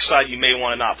back side you may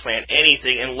want to not plant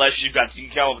anything unless you can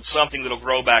come up with something that'll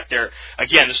grow back there.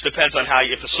 Again, this depends on how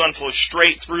if the sun flows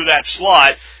straight through that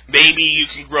slot, maybe you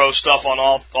can grow stuff on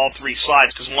all three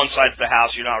sides, because one side of the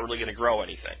house you're not really going to grow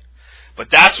anything. But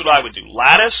that's what I would do.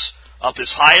 Lattice up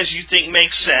as high as you think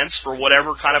makes sense for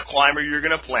whatever kind of climber you're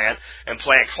going to plant, and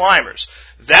plant climbers.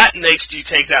 That makes you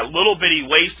take that little bitty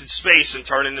wasted space and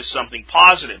turn it into something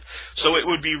positive. So it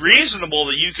would be reasonable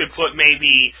that you could put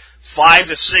maybe 5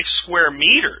 to 6 square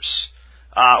meters,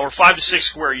 or 5 to 6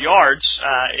 square yards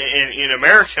in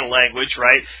American language,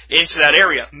 right, into that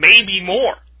area. Maybe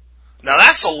more. Now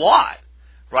that's a lot,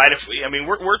 right?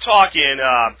 We're talking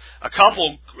a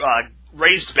couple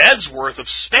raised beds worth of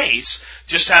space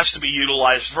just has to be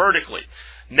utilized vertically.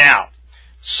 Now,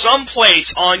 some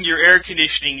place on your air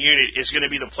conditioning unit is going to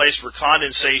be the place where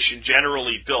condensation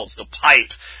generally builds, the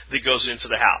pipe that goes into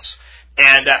the house.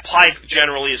 And that pipe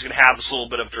generally is going to have this little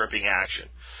bit of dripping action.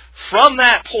 From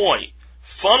that point,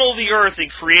 funnel the earth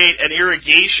and create an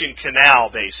irrigation canal,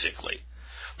 basically,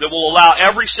 that will allow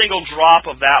every single drop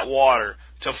of that water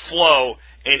to flow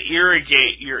and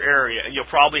irrigate your area, and you'll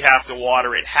probably have to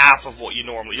water it half of what you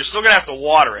normally. You're still going to have to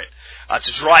water it. It's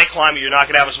a dry climate. You're not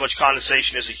going to have as much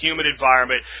condensation as a humid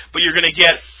environment, but you're going to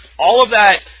get all of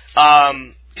that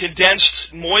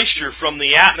condensed moisture from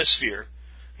the atmosphere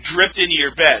dripped into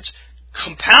your beds.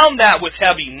 Compound that with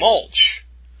heavy mulch,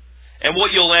 and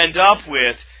what you'll end up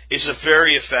with is a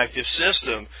very effective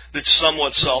system that's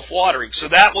somewhat self-watering. So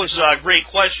that was a great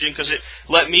question because it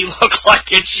let me look like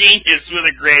a genius with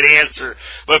a great answer.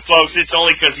 But folks, it's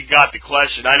only because he got the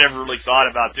question. I never really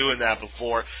thought about doing that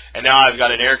before, and now I've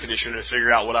got an air conditioner to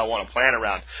figure out what I want to plan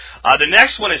around. The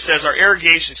next one, it says, our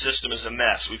irrigation system is a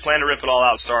mess. We plan to rip it all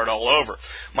out and start all over.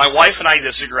 My wife and I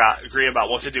disagree about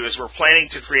what to do as we're planning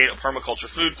to create a permaculture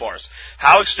food forest.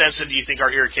 How extensive do you think our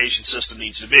irrigation system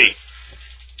needs to be?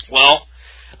 Well,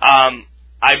 I'm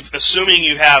assuming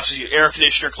you have your air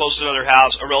conditioner close to another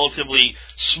house, a relatively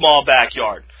small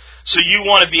backyard. So you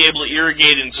want to be able to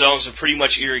irrigate in zones and pretty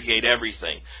much irrigate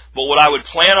everything. But what I would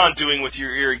plan on doing with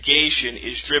your irrigation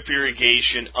is drip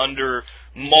irrigation under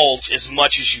mulch as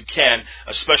much as you can,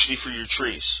 especially for your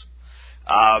trees.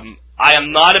 I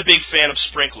am not a big fan of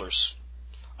sprinklers.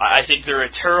 I think they're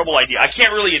a terrible idea. I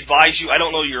can't really advise you. I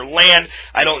don't know your land.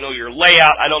 I don't know your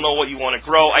layout. I don't know what you want to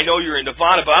grow. I know you're in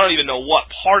Nevada, but I don't even know what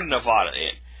part of Nevada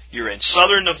you're in.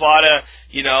 Southern Nevada,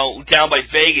 down by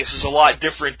Vegas is a lot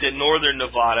different than northern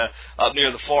Nevada up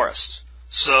near the forests.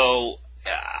 So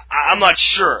I'm not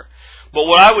sure. But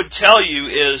what I would tell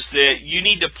you is that you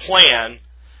need to plan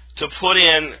to put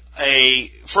in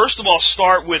first of all,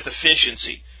 start with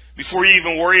efficiency before you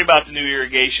even worry about the new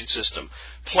irrigation system.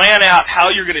 Plan out how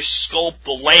you're going to sculpt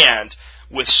the land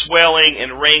with swelling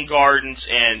and rain gardens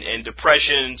and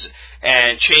depressions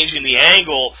and changing the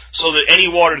angle so that any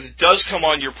water that does come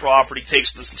on your property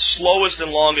takes the slowest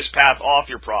and longest path off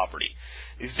your property.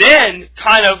 Then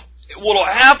what will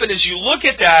happen is you look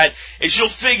at that is you'll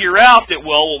figure out that,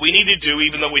 well, what we need to do,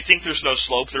 even though we think there's no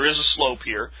slope, there is a slope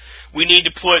here. We need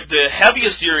to put the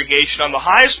heaviest irrigation on the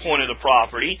highest point of the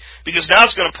property because now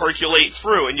it's going to percolate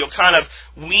through, and you'll kind of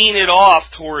wean it off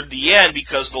toward the end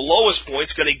because the lowest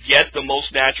point's going to get the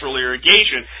most natural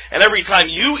irrigation. And every time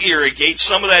you irrigate,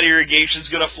 some of that irrigation is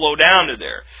going to flow down to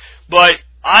there. But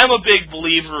I'm a big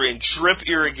believer in drip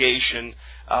irrigation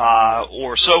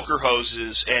or soaker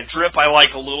hoses, and drip I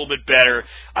like a little bit better.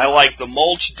 I like the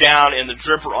mulch down and the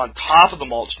dripper on top of the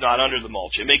mulch, not under the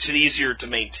mulch. It makes it easier to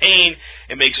maintain.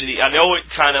 I know it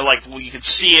kind of like, you can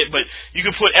see it, but you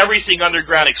can put everything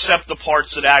underground except the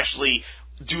parts that actually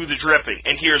do the dripping.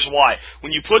 And here's why.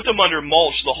 When you put them under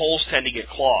mulch, the holes tend to get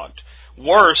clogged.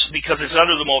 Worse, because it's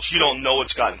under the mulch, you don't know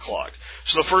it's gotten clogged.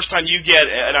 So the first time you get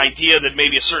an idea that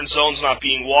maybe a certain zone's not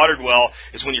being watered well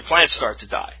is when your plants start to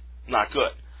die. Not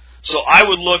good. So I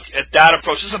would look at that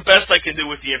approach. This is the best I can do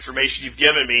with the information you've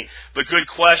given me, but good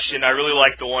question. I really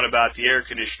like the one about the air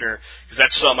conditioner because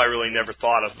that's something I really never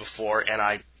thought of before,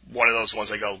 and one of those ones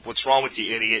I go, what's wrong with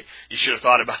you, idiot? You should have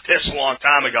thought about this a long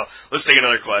time ago. Let's take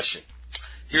another question.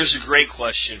 Here's a great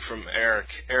question from Eric.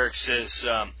 Eric says,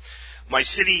 my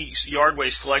city's yard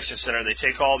waste collection center, they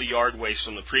take all the yard waste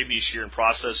from the previous year and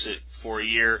process it for a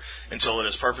year until it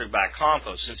is perfect back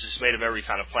compost. Since it's made of every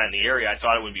kind of plant in the area, I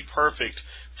thought it would be perfect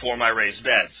for my raised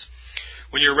beds.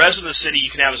 When you're a resident of the city,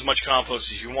 you can have as much compost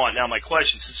as you want. Now, my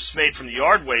question, since it's made from the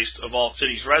yard waste of all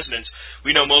city's residents,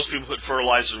 we know most people put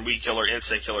fertilizer, weed killer,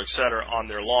 insect killer, etc. on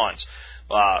their lawns.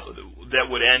 That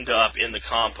would end up in the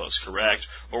compost, correct?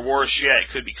 Or worse yet, it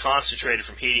could be concentrated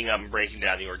from heating up and breaking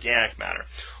down the organic matter.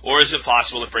 Or is it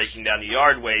possible that breaking down the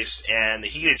yard waste and the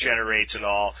heat it generates and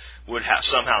all would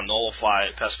somehow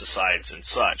nullify pesticides and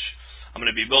such? I'm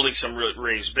going to be building some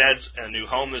raised beds and a new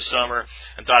home this summer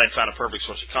and thought I'd found a perfect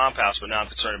source of compost, but now I'm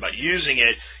concerned about using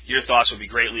it. Your thoughts would be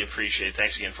greatly appreciated.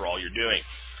 Thanks again for all you're doing.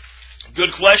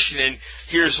 Good question, and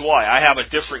here's why. I have a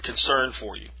different concern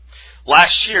for you.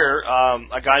 Last year,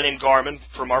 a guy named Garmin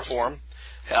from our forum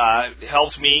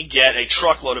helped me get a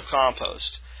truckload of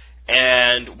compost.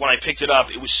 And when I picked it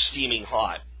up, it was steaming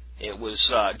hot. It was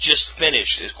just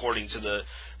finished, according to the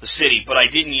city. But I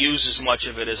didn't use as much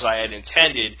of it as I had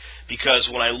intended because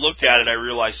when I looked at it, I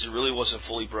realized it really wasn't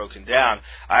fully broken down.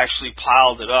 I actually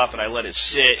piled it up and I let it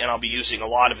sit, and I'll be using a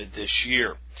lot of it this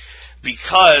year.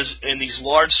 Because in these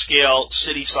large-scale,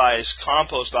 city-sized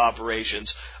compost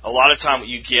operations, a lot of time what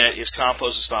you get is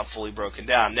compost that's not fully broken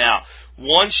down. Now,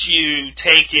 once you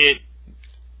take it,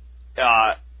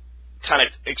 kind of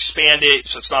expand it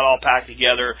so it's not all packed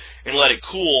together and let it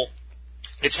cool,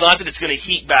 it's not that it's going to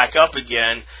heat back up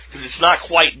again because it's not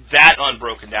quite that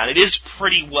unbroken down. It is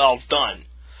pretty well done.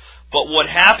 But what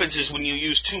happens is when you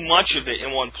use too much of it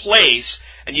in one place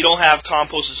and you don't have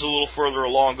compost that's a little further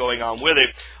along going on with it,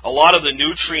 a lot of the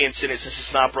nutrients in it, since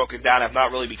it's not broken down, have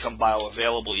not really become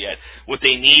bioavailable yet. What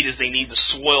they need is they need the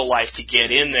soil life to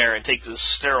get in there and take this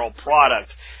sterile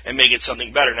product and make it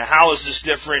something better. Now, how is this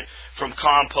different from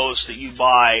compost that you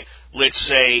buy, let's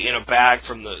say, in a bag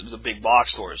from the big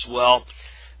box stores? Well,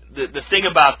 the thing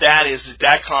about that is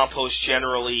that compost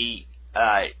generally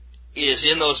is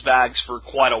in those bags for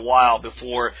quite a while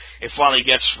before it finally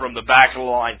gets from the back of the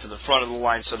line to the front of the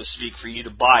line, so to speak, for you to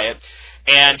buy it.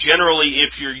 And generally,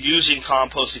 if you're using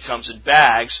compost that comes in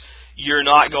bags, you're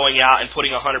not going out and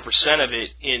putting 100% of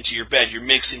it into your bed. You're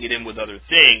mixing it in with other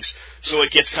things, so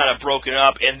it gets kind of broken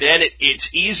up, and then it's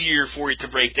easier for it to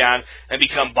break down and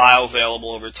become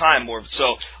bioavailable over time.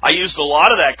 So I used a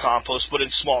lot of that compost, but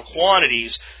in small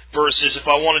quantities, versus if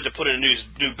I wanted to put a new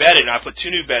bed in. I put 2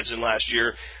 new beds in last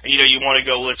year, and you want to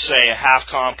go, let's say, a half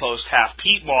compost, half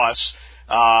peat moss,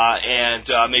 and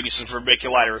maybe some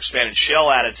vermiculite or expanded shell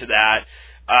added to that.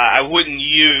 I wouldn't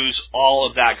use all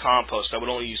of that compost. I would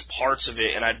only use parts of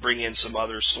it, and I'd bring in some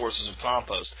other sources of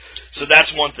compost. So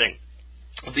that's one thing.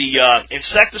 The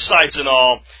insecticides and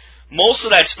all, most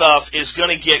of that stuff is going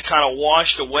to get kind of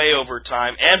washed away over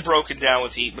time and broken down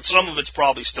with heat, but some of it's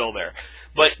probably still there.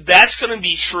 But that's going to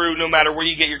be true no matter where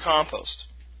you get your compost.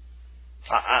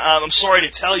 I'm sorry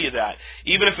to tell you that.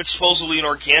 Even if it's supposedly an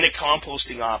organic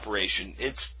composting operation,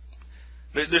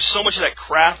 there's so much of that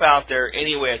crap out there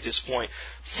anyway at this point.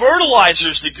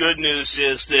 Fertilizers, the good news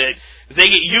is that they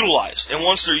get utilized. And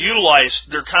once they're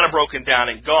utilized, they're kind of broken down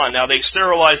and gone. Now, they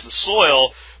sterilize the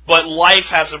soil, but life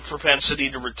has a propensity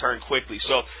to return quickly.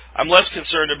 So I'm less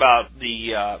concerned about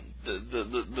the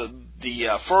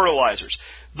fertilizers.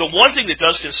 The one thing that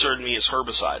does concern me is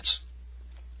herbicides.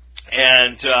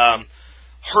 And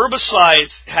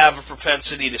herbicides have a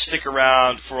propensity to stick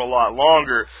around for a lot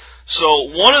longer. So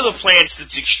one of the plants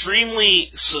that's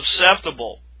extremely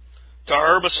susceptible to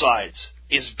herbicides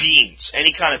is beans.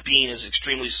 Any kind of bean is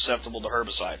extremely susceptible to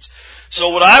herbicides. So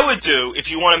what I would do, if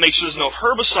you want to make sure there's no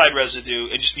herbicide residue,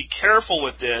 and just be careful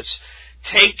with this,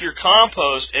 take your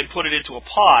compost and put it into a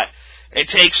pot, and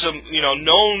take some,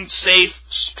 known safe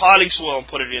potting soil and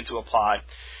put it into a pot.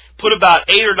 Put about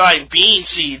 8 or 9 bean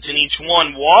seeds in each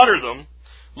one, water them,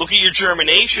 look at your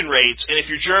germination rates, and if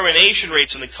your germination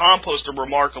rates in the compost are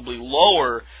remarkably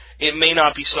lower, it may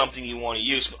not be something you want to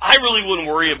use. But I really wouldn't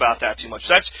worry about that too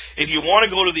much. If you want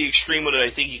to go to the extreme with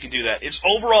it, I think you can do that. It's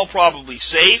overall probably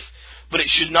safe, but it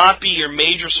should not be your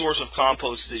major source of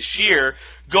compost this year.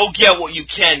 Go get what you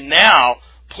can now,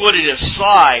 put it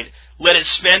aside, let it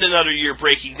spend another year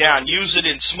breaking down. Use it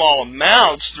in small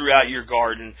amounts throughout your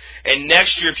garden. And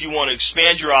next year, if you want to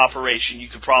expand your operation, you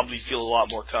could probably feel a lot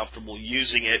more comfortable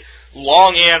using it.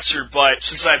 Long answer, but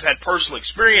since I've had personal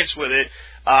experience with it,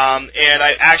 and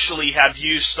I actually have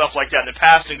used stuff like that in the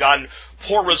past and gotten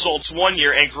poor results one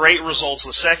year and great results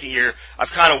the second year, I've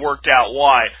kind of worked out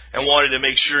why and wanted to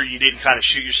make sure you didn't kind of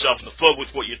shoot yourself in the foot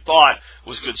with what you thought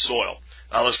was good soil.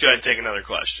 Let's go ahead and take another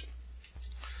question.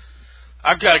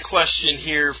 I've got a question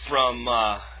here from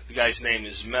the guy's name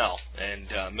is Mel,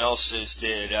 and Mel says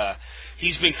that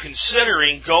he's been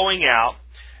considering going out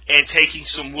and taking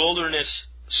some wilderness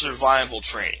survival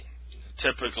training.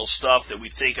 Typical stuff that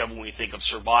we think of when we think of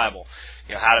survival.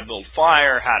 You know, how to build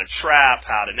fire, how to trap,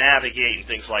 how to navigate, and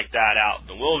things like that out in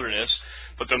the wilderness.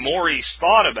 But the more he's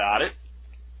thought about it,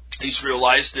 he's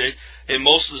realized that in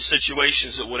most of the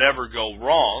situations that would ever go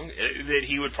wrong, that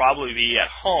he would probably be at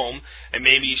home, and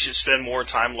maybe he should spend more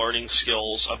time learning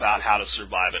skills about how to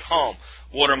survive at home.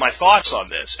 What are my thoughts on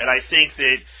this? And I think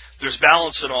that there's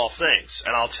balance in all things.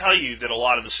 And I'll tell you that a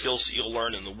lot of the skills that you'll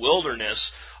learn in the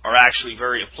wilderness are actually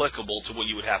very applicable to what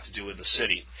you would have to do in the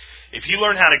city. If you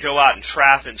learn how to go out and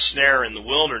trap and snare in the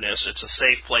wilderness, it's a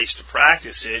safe place to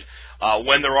practice it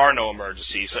when there are no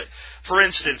emergencies. For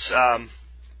instance,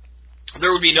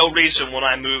 there would be no reason when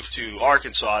I moved to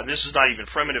Arkansas, and this is not even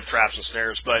primitive traps and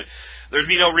snares, but there'd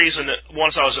be no reason that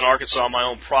once I was in Arkansas on my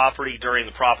own property during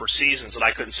the proper seasons that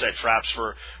I couldn't set traps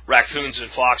for raccoons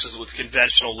and foxes with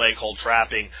conventional leg hold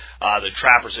trapping that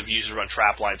trappers have used to run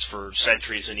trap lines for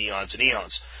centuries and eons and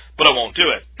eons. But I won't do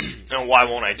it. And why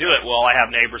won't I do it? Well, I have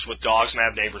neighbors with dogs and I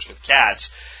have neighbors with cats.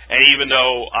 And even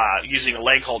though using a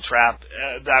leg hold trap,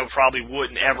 that probably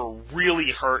wouldn't ever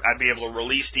really hurt. I'd be able to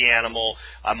release the animal.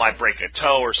 I might break a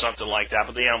toe or something like that,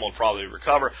 but the animal would probably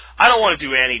recover. I don't want to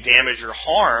do any damage or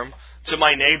harm to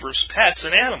my neighbors' pets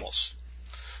and animals.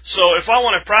 So if I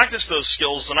want to practice those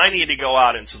skills, then I need to go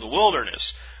out into the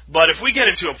wilderness. But if we get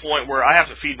into a point where I have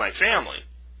to feed my family,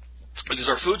 because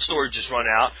our food storage is run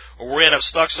out, or we're end up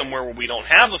stuck somewhere where we don't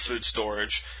have the food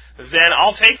storage, then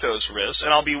I'll take those risks,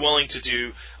 and I'll be willing to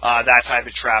do that type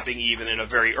of trapping even in a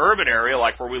very urban area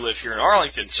like where we live here in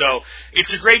Arlington. So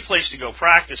it's a great place to go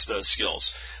practice those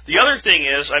skills. The other thing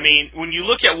is, I mean, when you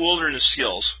look at wilderness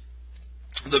skills,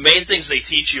 the main things they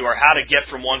teach you are how to get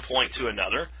from one point to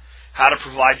another, how to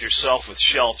provide yourself with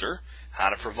shelter, how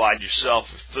to provide yourself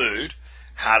with food,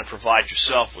 how to provide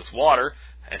yourself with water,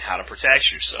 and how to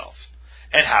protect yourself,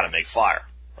 and how to make fire.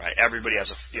 Right? Everybody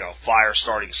has a fire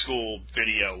starting school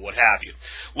video, what have you.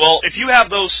 Well, if you have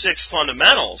those 6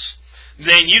 fundamentals,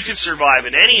 then you can survive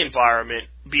in any environment,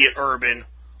 be it urban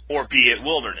or be it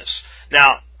wilderness.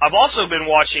 Now, I've also been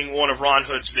watching one of Ron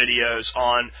Hood's videos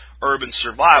on urban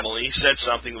survival, and he said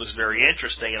something that was very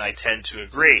interesting, and I tend to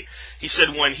agree. He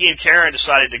said when he and Karen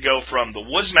decided to go from the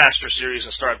Woodsmaster series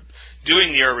and start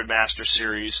doing the Urban Master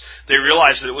series, they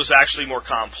realized that it was actually more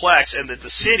complex, and that the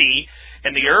city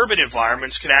and the urban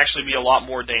environments can actually be a lot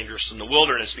more dangerous than the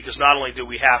wilderness, because not only do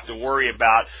we have to worry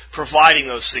about providing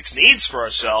those 6 needs for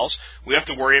ourselves, we have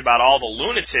to worry about all the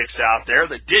lunatics out there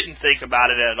that didn't think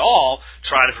about it at all,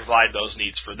 trying to provide those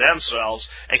needs for themselves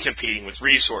and competing with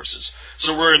resources.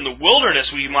 So we're in the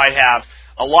wilderness, we might have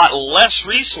a lot less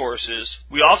resources.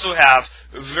 We also have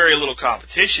very little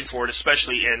competition for it,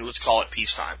 especially in, let's call it,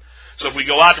 peacetime. So if we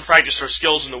go out to practice our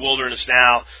skills in the wilderness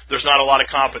now, there's not a lot of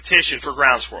competition for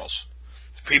ground squirrels.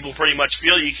 People pretty much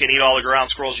feel you can eat all the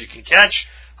ground squirrels you can catch.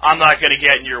 I'm not going to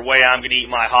get in your way. I'm going to eat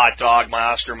my hot dog, my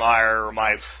Oscar Mayer, or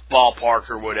my ballpark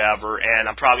or whatever, and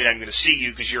I'm probably not going to see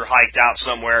you because you're hiked out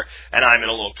somewhere and I'm in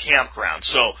a little campground.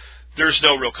 So there's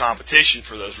no real competition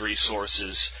for those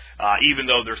resources, even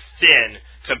though they're thin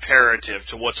comparative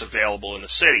to what's available in the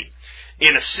city.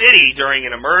 In a city, during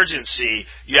an emergency,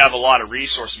 you have a lot of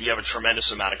resources. You have a tremendous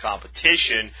amount of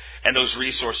competition, and those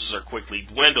resources are quickly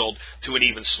dwindled to an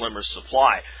even slimmer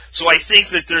supply. So I think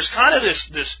that there's kind of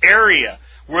this area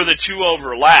where the two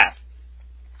overlap.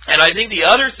 And I think the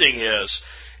other thing is,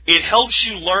 it helps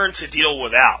you learn to deal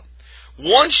without.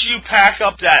 Once you pack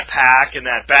up that pack and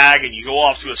that bag and you go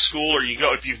off to a school, or you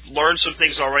go, if you've learned some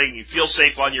things already and you feel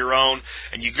safe on your own,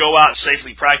 and you go out and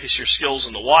safely practice your skills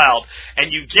in the wild,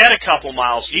 and you get a couple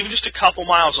miles, even just a couple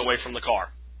miles away from the car.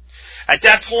 At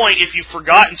that point, if you've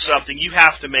forgotten something, you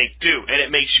have to make do, and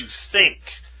it makes you think.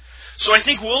 So I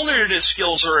think wilderness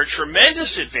skills are a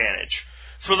tremendous advantage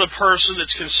for the person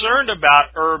that's concerned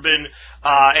about urban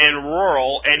and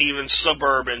rural and even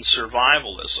suburban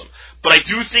survivalism. But I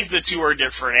do think the two are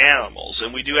different animals,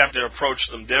 and we do have to approach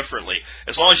them differently.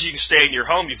 As long as you can stay in your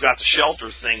home, you've got the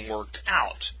shelter thing worked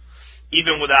out.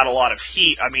 Even without a lot of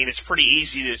heat, I mean, it's pretty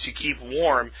easy to keep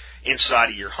warm inside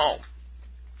of your home.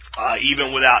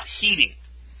 Even without heating,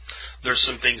 there's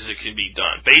some things that can be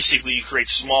done. Basically, you create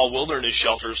small wilderness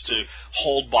shelters to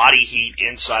hold body heat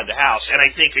inside the house. And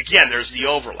I think, again, there's the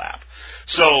overlap.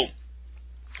 So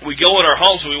we go in our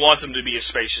homes and we want them to be as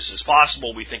spacious as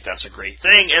possible. We think that's a great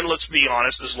thing. And let's be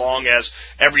honest, as long as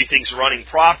everything's running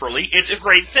properly, it's a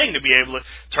great thing to be able to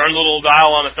turn a little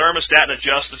dial on the thermostat and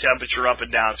adjust the temperature up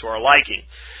and down to our liking.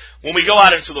 When we go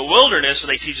out into the wilderness and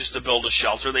they teach us to build a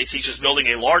shelter, they teach us building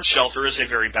a large shelter is a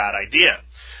very bad idea.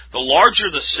 The larger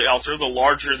the shelter, the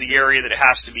larger the area that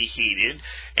has to be heated.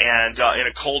 And in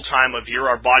a cold time of year,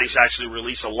 our bodies actually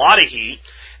release a lot of heat.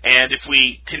 And if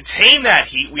we contain that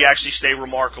heat, we actually stay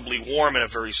remarkably warm in a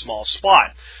very small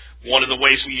spot. One of the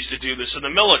ways we used to do this in the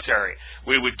military,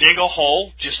 we would dig a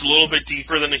hole just a little bit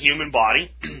deeper than the human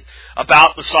body,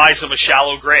 about the size of a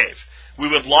shallow grave. We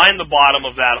would line the bottom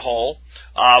of that hole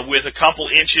with a couple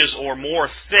inches or more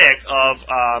thick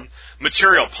of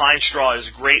material. Pine straw is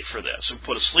great for this. We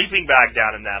put a sleeping bag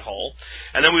down in that hole,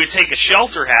 and then we would take a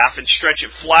shelter half and stretch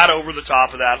it flat over the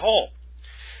top of that hole.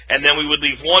 And then we would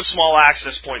leave one small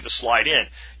access point to slide in.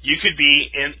 You could be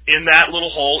in that little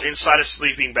hole inside a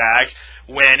sleeping bag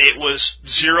when it was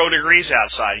 0 degrees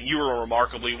outside and you were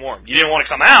remarkably warm. You didn't want to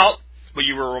come out, but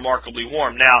you were remarkably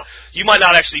warm. Now, you might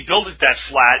not actually build it that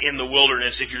flat in the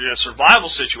wilderness if you're in a survival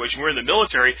situation. We're in the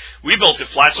military. We built it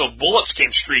flat so bullets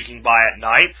came streaking by at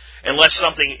night. Unless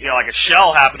something, like a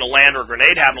shell happened to land or a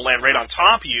grenade happened to land right on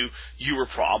top of you, you were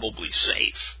probably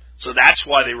safe. So that's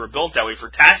why they were built that way for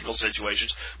tactical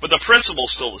situations. But the principle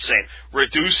is still the same.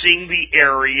 Reducing the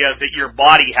area that your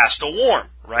body has to warm,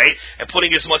 right? And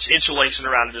putting as much insulation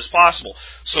around it as possible.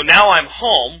 So now I'm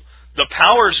home. The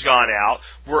power's gone out.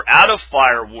 We're out of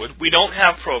firewood. We don't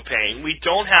have propane. We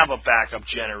don't have a backup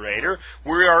generator.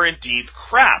 We are in deep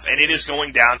crap. And it is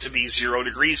going down to be 0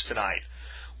 degrees tonight.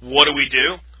 What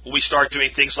do? Well, we start doing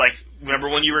things like, remember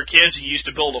when you were kids, you used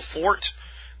to build a fort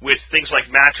with things like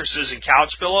mattresses and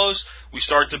couch pillows? We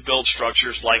start to build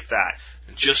structures like that,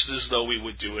 just as though we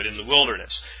would do it in the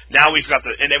wilderness. Now we've got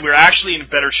and then we're actually in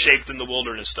better shape than the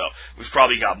wilderness, though. We've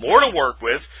probably got more to work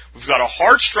with. We've got a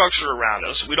hard structure around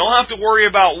us. We don't have to worry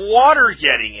about water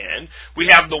getting in. We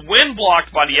have the wind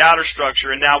blocked by the outer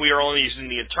structure, and now we are only using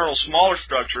the internal smaller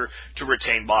structure to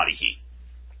retain body heat.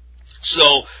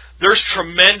 So there's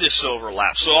tremendous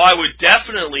overlap. So I would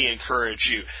definitely encourage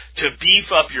you to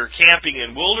beef up your camping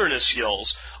and wilderness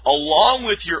skills along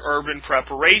with your urban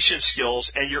preparation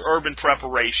skills and your urban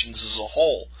preparations as a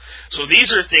whole. So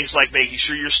these are things like making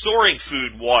sure you're storing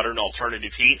food, water, and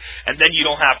alternative heat, and then you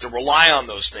don't have to rely on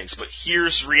those things. But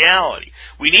here's reality.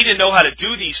 We need to know how to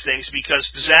do these things because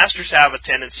disasters have a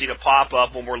tendency to pop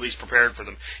up when we're least prepared for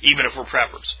them, even if we're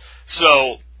preppers.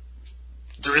 So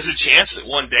there is a chance that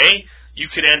one day you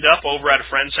could end up over at a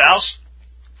friend's house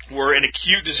where an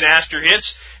acute disaster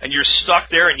hits and you're stuck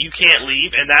there and you can't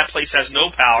leave and that place has no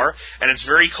power and it's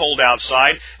very cold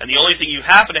outside and the only thing you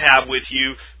happen to have with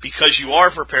you because you are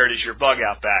prepared is your bug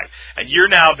out bag. And you're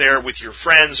now there with your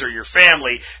friends or your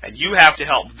family and you have to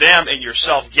help them and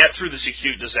yourself get through this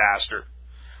acute disaster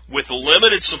with the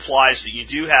limited supplies that you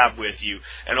do have with you,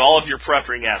 and all of your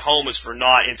prepping at home is for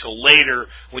naught until later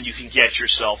when you can get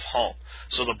yourself home.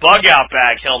 So the bug-out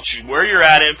bag helps you where you're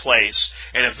at in place,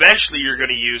 and eventually you're going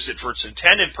to use it for its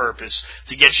intended purpose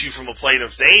to get you from a place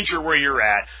of danger where you're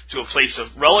at to a place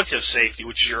of relative safety,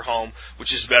 which is your home,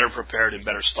 which is better prepared and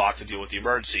better stocked to deal with the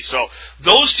emergency. So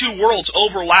those two worlds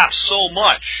overlap so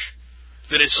much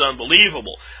that it's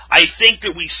unbelievable. I think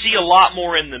that we see a lot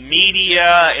more in the media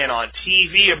and on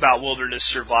TV about wilderness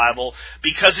survival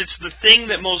because it's the thing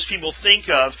that most people think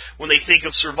of when they think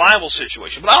of survival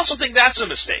situation. But I also think that's a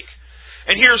mistake.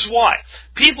 And here's why.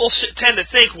 People tend to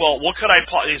think, well, what could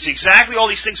it's exactly all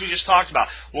these things we just talked about.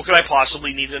 What could I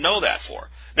possibly need to know that for?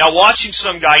 Now, watching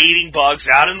some guy eating bugs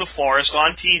out in the forest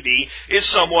on TV is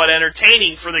somewhat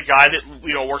entertaining for the guy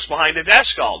that, works behind a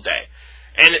desk all day.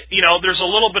 And, there's a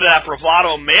little bit of that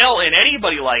bravado male in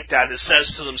anybody like that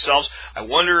says to themselves, I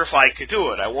wonder if I could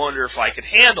do it. I wonder if I could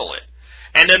handle it.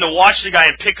 And then to watch the guy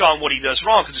and pick on what he does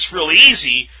wrong, because it's really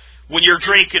easy when you're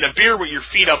drinking a beer with your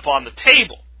feet up on the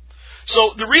table.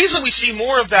 So the reason we see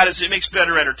more of that is it makes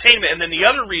better entertainment. And then the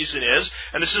other reason is,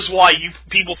 and this is why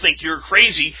people think you're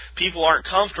crazy, people aren't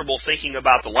comfortable thinking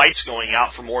about the lights going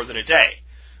out for more than a day.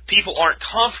 People aren't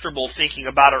comfortable thinking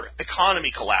about our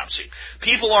economy collapsing.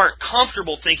 People aren't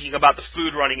comfortable thinking about the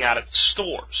food running out at the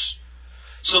stores.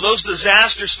 So those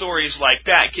disaster stories like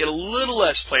that get a little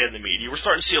less play in the media. We're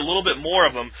starting to see a little bit more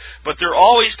of them, but they're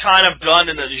always kind of done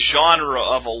in the genre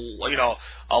of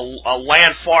a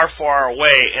land far, far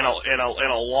away in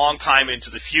a long time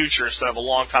into the future instead of a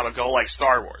long time ago like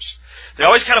Star Wars. They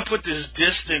always kind of put this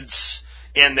distance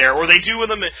in there, or they do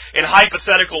them in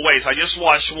hypothetical ways. I just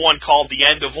watched one called The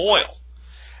End of Oil,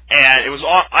 and it was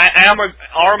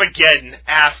Armageddon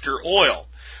after oil.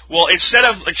 Well, instead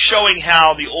of showing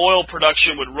how the oil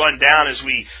production would run down as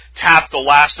we tap the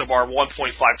last of our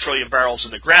 1.5 trillion barrels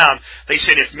in the ground, they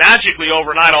said if magically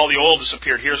overnight all the oil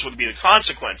disappeared, here's what would be the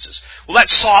consequences. Well, that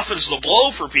softens the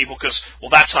blow for people because,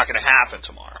 that's not going to happen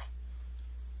tomorrow.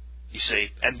 you see.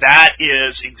 And that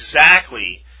is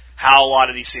exactly how a lot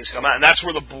of these things come out. And that's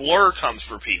where the blur comes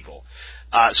for people.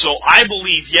 So I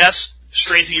believe, yes,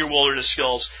 strengthen your wilderness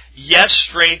skills. Yes,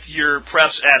 strengthen your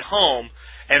preps at home.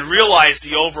 And realize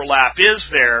the overlap is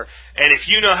there. And if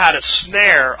you know how to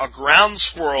snare a ground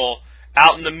squirrel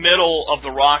out in the middle of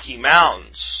the Rocky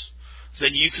Mountains,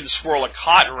 then you can squirrel a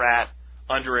cotton rat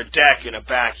under a deck in a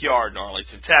backyard in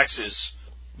Arlington, Texas.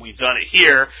 We've done it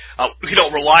here. We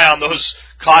don't rely on those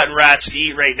cotton rats to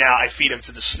eat right now. I feed them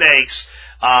to the snakes.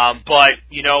 But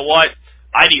you know what?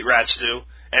 I'd eat rats too.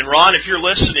 And Ron, if you're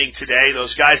listening today,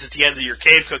 those guys at the end of your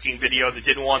cave cooking video that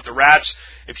didn't want the rats,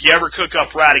 if you ever cook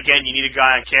up rat again, you need a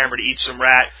guy on camera to eat some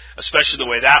rat, especially the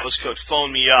way that was cooked. Phone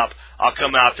me up. I'll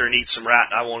come out there and eat some rat,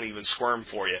 and I won't even squirm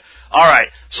for you. All right,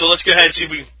 so let's go ahead and see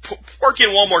if we can work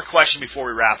in one more question before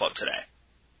we wrap up today.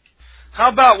 How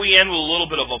about we end with a little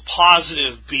bit of a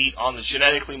positive beat on the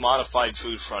genetically modified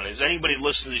food front? As anybody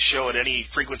listening to the show at any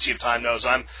frequency of time knows,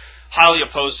 I'm highly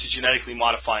opposed to genetically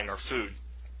modifying our food.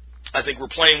 I think we're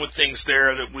playing with things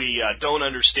there that we don't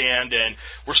understand, and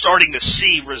we're starting to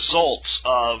see results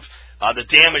of the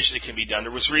damage that can be done.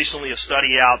 There was recently a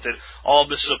study out that all of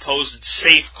the supposed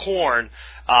safe corn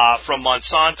from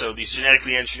Monsanto, these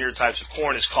genetically engineered types of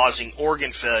corn, is causing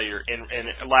organ failure in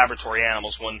laboratory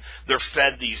animals when they're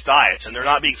fed these diets. And they're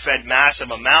not being fed massive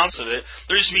amounts of it.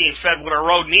 They're just being fed what a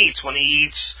rodent eats when he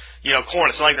eats, corn.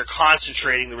 It's not like they're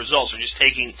concentrating the results. They're just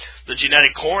taking the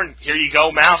genetic corn. Here you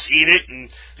go, mouse, eat it, and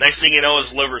next thing you know,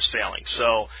 his liver's failing.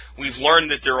 So we've learned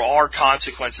that there are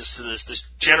consequences to this. This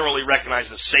generally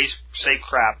recognized as safe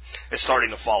crap is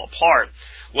starting to fall apart.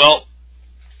 Well,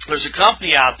 there's a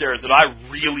company out there that I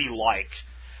really like.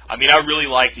 I really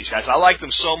like these guys. I like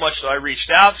them so much that I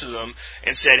reached out to them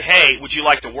and said, hey, would you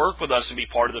like to work with us and be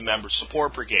part of the Member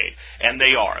Support Brigade? And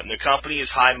they are. And the company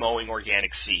is High Mowing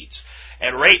Organic Seeds.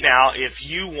 And right now, if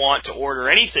you want to order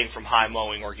anything from High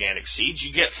Mowing Organic Seeds,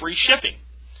 you get free shipping.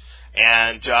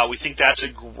 And we think that's a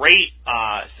great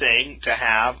thing to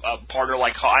have, a partner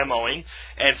like High Mowing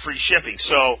and free shipping.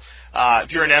 So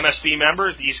if you're an MSB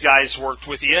member, these guys worked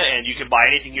with you, and you can buy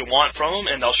anything you want from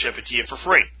them, and they'll ship it to you for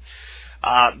free.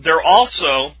 They're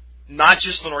also not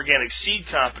just an organic seed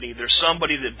company. They're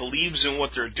somebody that believes in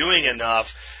what they're doing enough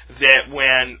that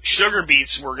when sugar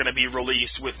beets were going to be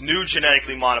released with new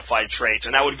genetically modified traits,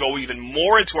 and that would go even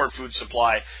more into our food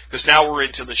supply, because now we're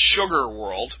into the sugar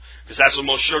world, because that's what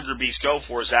most sugar beets go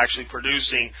for, is actually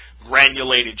producing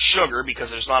granulated sugar, because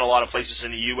there's not a lot of places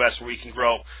in the U.S. where we can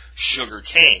grow sugar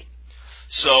cane.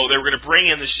 So they were going to bring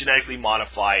in this genetically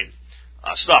modified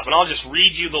stuff. And I'll just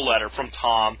read you the letter from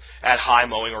Tom at High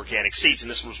Mowing Organic Seeds. And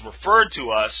this was referred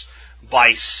to us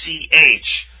by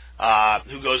C.H.,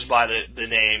 who goes by the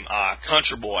name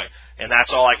Country Boy. And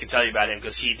that's all I can tell you about him,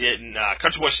 because he didn't.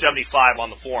 Country Boy 75 on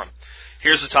the forum.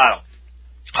 Here's the title.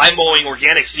 High Mowing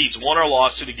Organic Seeds won our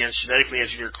lawsuit against genetically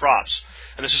engineered crops.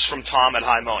 And this is from Tom at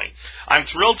High Mowing. I'm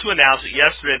thrilled to announce that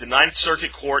yesterday the Ninth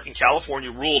Circuit Court in California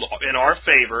ruled in our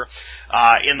favor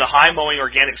in the High Mowing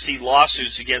Organic Seed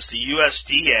lawsuits against the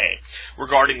USDA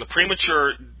regarding the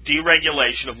premature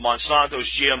deregulation of Monsanto's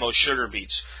GMO sugar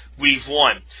beets. We've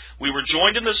won. We were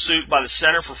joined in the suit by the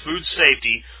Center for Food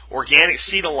Safety, Organic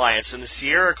Seed Alliance, and the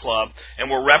Sierra Club, and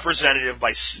were represented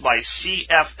by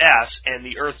CFS and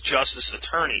the Earth Justice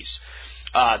attorneys.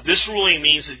 This ruling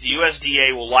means that the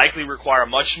USDA will likely require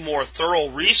much more thorough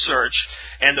research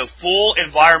and a full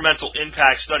environmental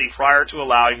impact study prior to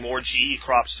allowing more GE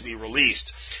crops to be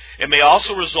released. It may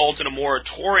also result in a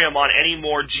moratorium on any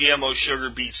more GMO sugar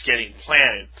beets getting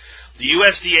planted. The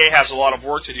USDA has a lot of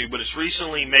work to do, but it's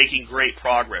recently making great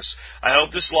progress. I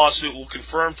hope this lawsuit will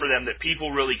confirm for them that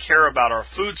people really care about our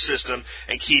food system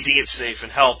and keeping it safe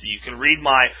and healthy. You can read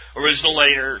my original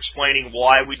letter explaining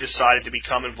why we decided to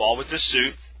become involved with this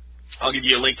suit. I'll give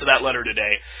you a link to that letter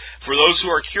today. For those who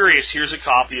are curious, here's a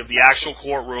copy of the actual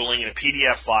court ruling in a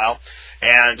PDF file,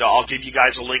 and I'll give you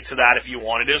guys a link to that if you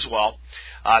want it as well.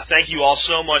 Thank you all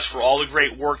so much for all the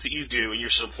great work that you do and your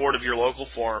support of your local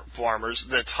farmers.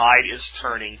 The tide is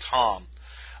turning, Tom.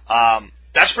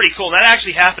 That's pretty cool. That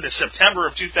actually happened in September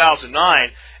of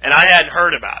 2009, and I hadn't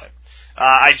heard about it.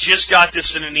 I just got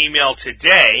this in an email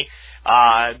today,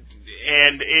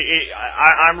 and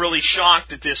I'm really shocked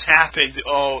that this happened,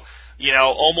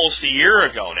 almost a year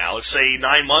ago now. Let's say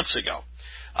 9 months ago.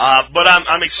 But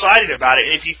I'm excited about it.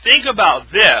 And if you think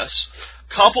about this,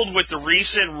 coupled with the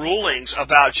recent rulings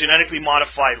about genetically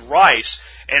modified rice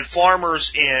and farmers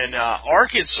in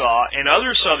Arkansas and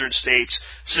other southern states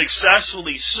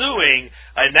successfully suing,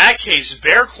 in that case,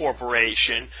 Bayer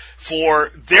Corporation,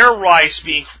 for their rice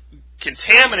being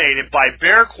contaminated by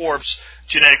Bayer Corp's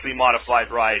genetically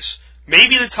modified rice,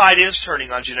 Maybe the tide is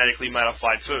turning on genetically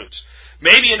modified foods.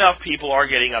 Maybe enough people are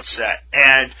getting upset.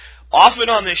 And often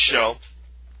on this show,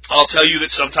 I'll tell you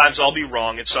that sometimes I'll be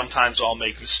wrong and sometimes I'll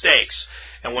make mistakes.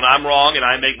 And when I'm wrong and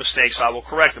I make mistakes, I will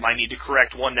correct them. I need to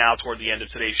correct one now toward the end of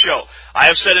today's show. I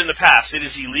have said in the past, it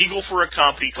is illegal for a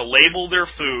company to label their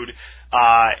food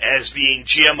as being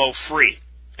GMO-free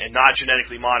and not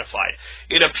genetically modified.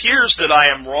 It appears that I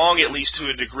am wrong, at least to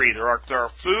a degree. There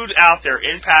are food out there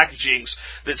in packagings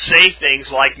that say things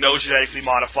like no genetically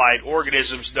modified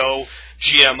organisms, no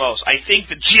GMOs. I think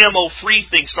the GMO-free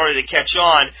thing started to catch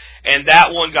on, and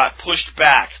that one got pushed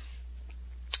back.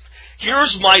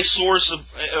 Here's my source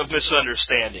of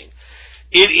misunderstanding.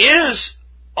 It is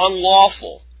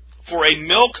unlawful for a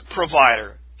milk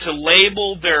provider to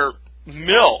label their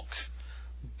milk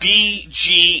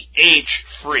BGH-free,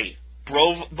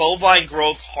 bovine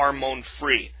growth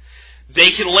hormone-free.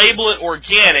 They can label it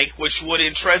organic, which would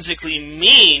intrinsically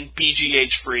mean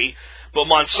BGH-free, but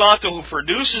Monsanto, who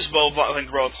produces bovine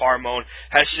growth hormone,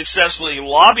 has successfully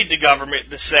lobbied the government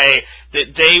to say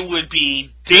that they would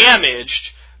be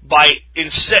damaged by a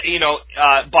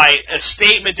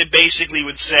statement that basically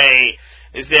would say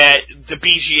that the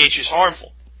BGH is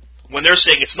harmful. When they're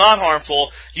saying it's not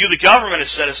harmful, you, the government,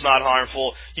 has said it's not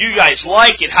harmful. You guys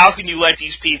like it. How can you let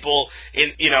these people,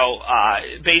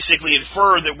 basically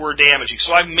infer that we're damaging?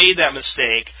 So I've made that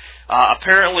mistake.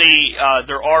 Apparently,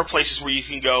 there are places where you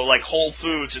can go, like Whole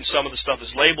Foods, and some of the stuff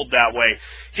is labeled that way.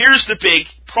 Here's the big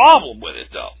problem with it,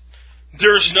 though.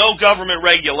 There's no government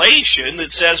regulation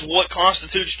that says what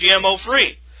constitutes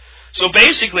GMO-free. So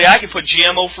basically, I can put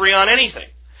GMO-free on anything.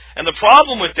 And the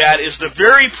problem with that is the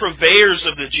very purveyors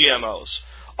of the GMOs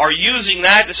are using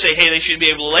that to say, hey, they should be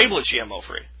able to label it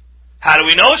GMO-free. How do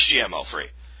we know it's GMO-free?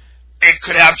 It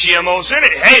could have GMOs in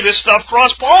it. Hey, this stuff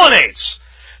cross-pollinates.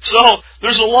 So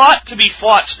there's a lot to be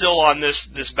fought still on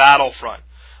this battlefront.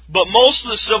 But most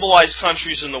of the civilized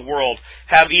countries in the world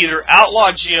have either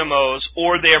outlawed GMOs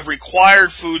or they have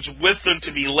required foods with them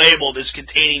to be labeled as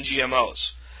containing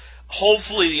GMOs.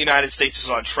 Hopefully the United States is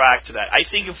on track to that. I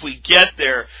think if we get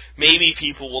there, maybe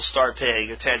people will start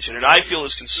paying attention. And I feel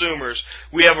as consumers,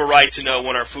 we have a right to know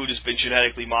when our food has been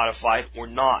genetically modified or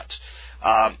not.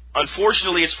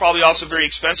 Unfortunately, it's probably also very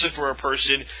expensive for a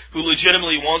person who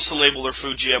legitimately wants to label their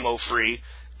food GMO-free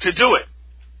to do it.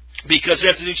 Because they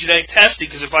have to do genetic testing,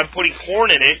 because if I'm putting corn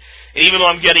in it, and even though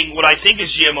I'm getting what I think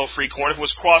is GMO-free corn, if it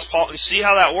was cross-pollinated, see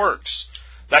how that works.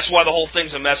 That's why the whole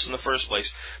thing's a mess in the first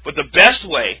place. But the best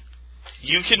way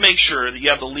you can make sure that you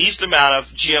have the least amount of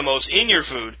GMOs in your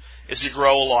food is to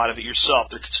grow a lot of it yourself.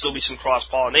 There could still be some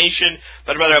cross-pollination,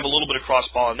 but I'd rather have a little bit of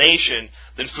cross-pollination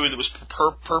than food that was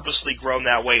purposely grown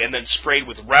that way and then sprayed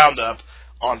with Roundup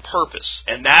on purpose.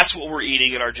 And that's what we're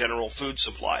eating in our general food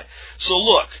supply. So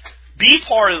look, be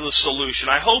part of the solution.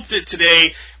 I hope that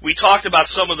today we talked about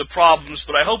some of the problems,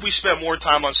 but I hope we spent more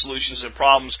time on solutions than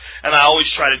problems, and I always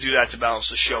try to do that to balance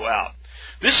the show out.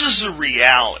 This is the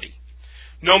reality.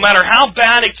 No matter how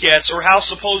bad it gets or how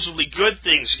supposedly good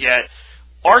things get,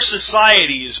 our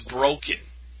society is broken.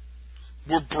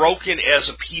 We're broken as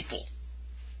a people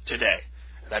today.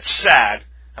 That's sad,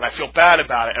 and I feel bad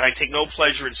about it, and I take no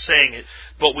pleasure in saying it,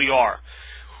 but we are.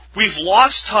 We've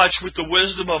lost touch with the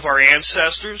wisdom of our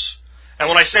ancestors. And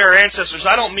when I say our ancestors,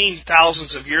 I don't mean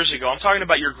thousands of years ago. I'm talking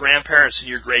about your grandparents and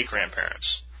your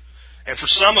great-grandparents. And for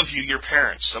some of you, your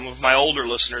parents. Some of my older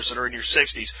listeners that are in your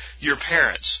 60s, your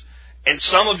parents. And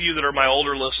some of you that are my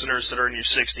older listeners that are in your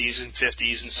 60s and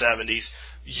 50s and 70s,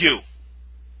 you.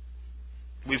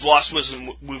 We've lost wisdom.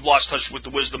 We've lost touch with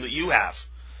the wisdom that you have.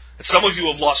 And some of you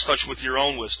have lost touch with your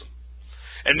own wisdom.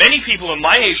 And many people in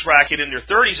my age bracket in their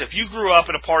 30s, if you grew up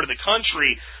in a part of the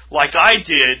country like I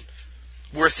did,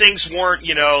 where things weren't,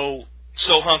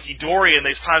 so hunky-dory and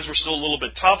these times were still a little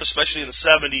bit tough, especially in the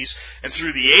 70s and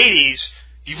through the 80s,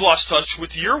 you've lost touch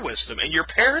with your wisdom and your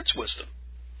parents' wisdom.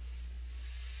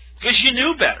 Because you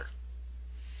knew better.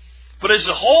 But as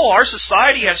a whole, our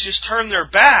society has just turned their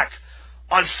back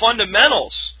on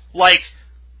fundamentals, like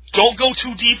don't go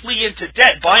too deeply into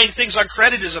debt. Buying things on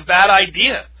credit is a bad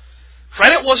idea.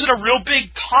 Credit wasn't a real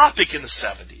big topic in the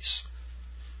 70s.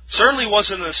 Certainly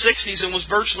wasn't in the 60s and was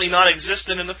virtually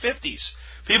non-existent in the 50s.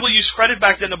 People used credit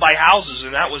back then to buy houses,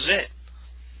 and that was it.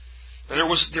 And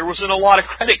there wasn't a lot of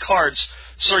credit cards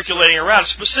circulating around.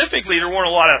 Specifically, there weren't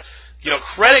a lot of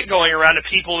credit going around to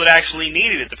people that actually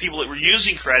needed it. The people that were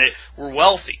using credit were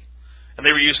wealthy, and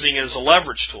they were using it as a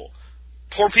leverage tool.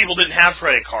 Poor people didn't have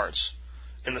credit cards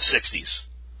in the 60s.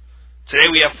 Today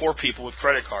we have poor people with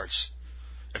credit cards.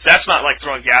 If that's not like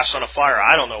throwing gas on a fire,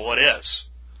 I don't know what is.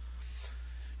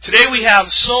 Today we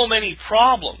have so many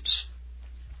problems,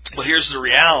 but here's the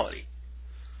reality.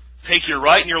 take your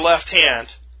right and your left hand,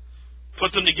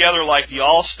 put them together like the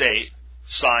Allstate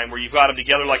sign where you've got them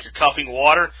together like you're cupping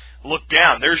water. Look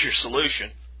down. There's your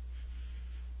solution.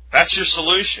 That's your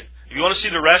solution. If you want to see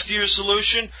the rest of your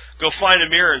solution, go find a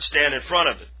mirror and stand in front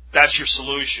of it. That's your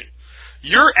solution.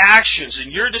 Your actions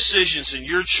and your decisions and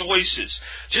your choices,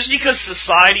 just because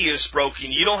society is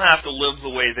broken, you don't have to live the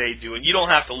way they do, and you don't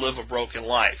have to live a broken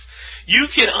life. You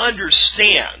can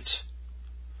understand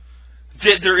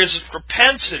that there is a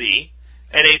propensity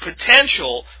and a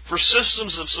potential for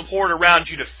systems of support around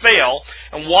you to fail,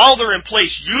 and while they're in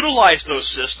place, utilize those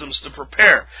systems to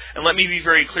prepare. And let me be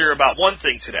very clear about one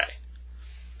thing today.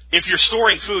 If you're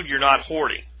storing food, you're not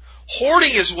hoarding.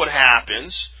 Hoarding is what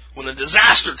happens when the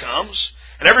disaster comes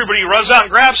and everybody runs out and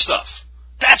grabs stuff.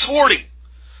 That's hoarding.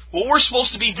 What we're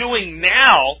supposed to be doing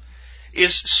now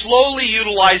is slowly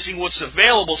utilizing what's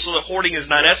available so that hoarding is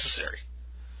not necessary.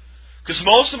 Because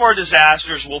most of our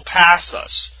disasters will pass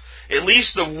us, at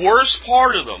least the worst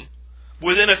part of them,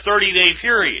 within a 30-day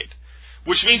period.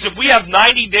 Which means if we have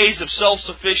 90 days of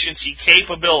self-sufficiency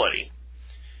capability,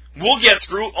 we'll get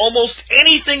through almost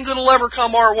anything that'll ever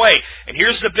come our way. And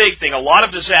here's the big thing. A lot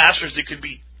of disasters that could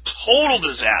be total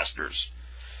disasters,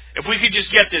 if we could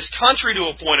just get this country to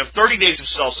a point of 30 days of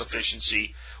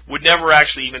self-sufficiency, would never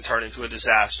actually even turn into a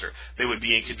disaster. They would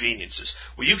be inconveniences.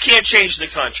 Well, you can't change the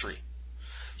country.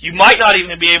 You might not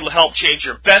even be able to help change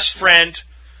your best friend,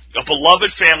 a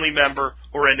beloved family member,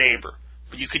 or a neighbor.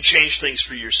 But you can change things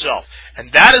for yourself.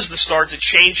 And that is the start to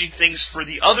changing things for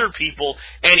the other people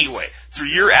anyway, through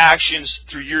your actions,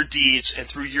 through your deeds, and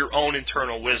through your own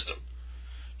internal wisdom.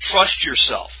 Trust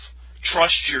yourself.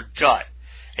 Trust your gut.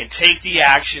 And take the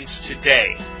actions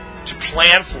today to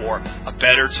plan for a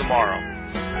better tomorrow.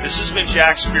 This has been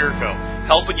Jack Spirko,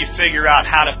 helping you figure out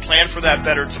how to plan for that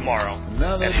better tomorrow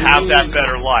and have that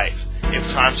better life if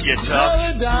times get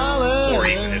tough or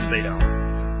even if they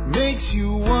don't. Makes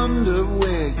you wonder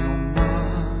where your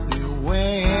money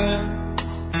went.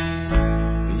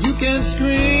 You can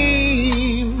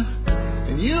scream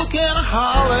and you can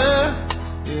holler.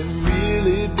 It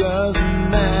really doesn't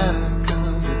matter,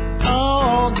 'cause it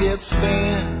all gets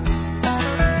spent.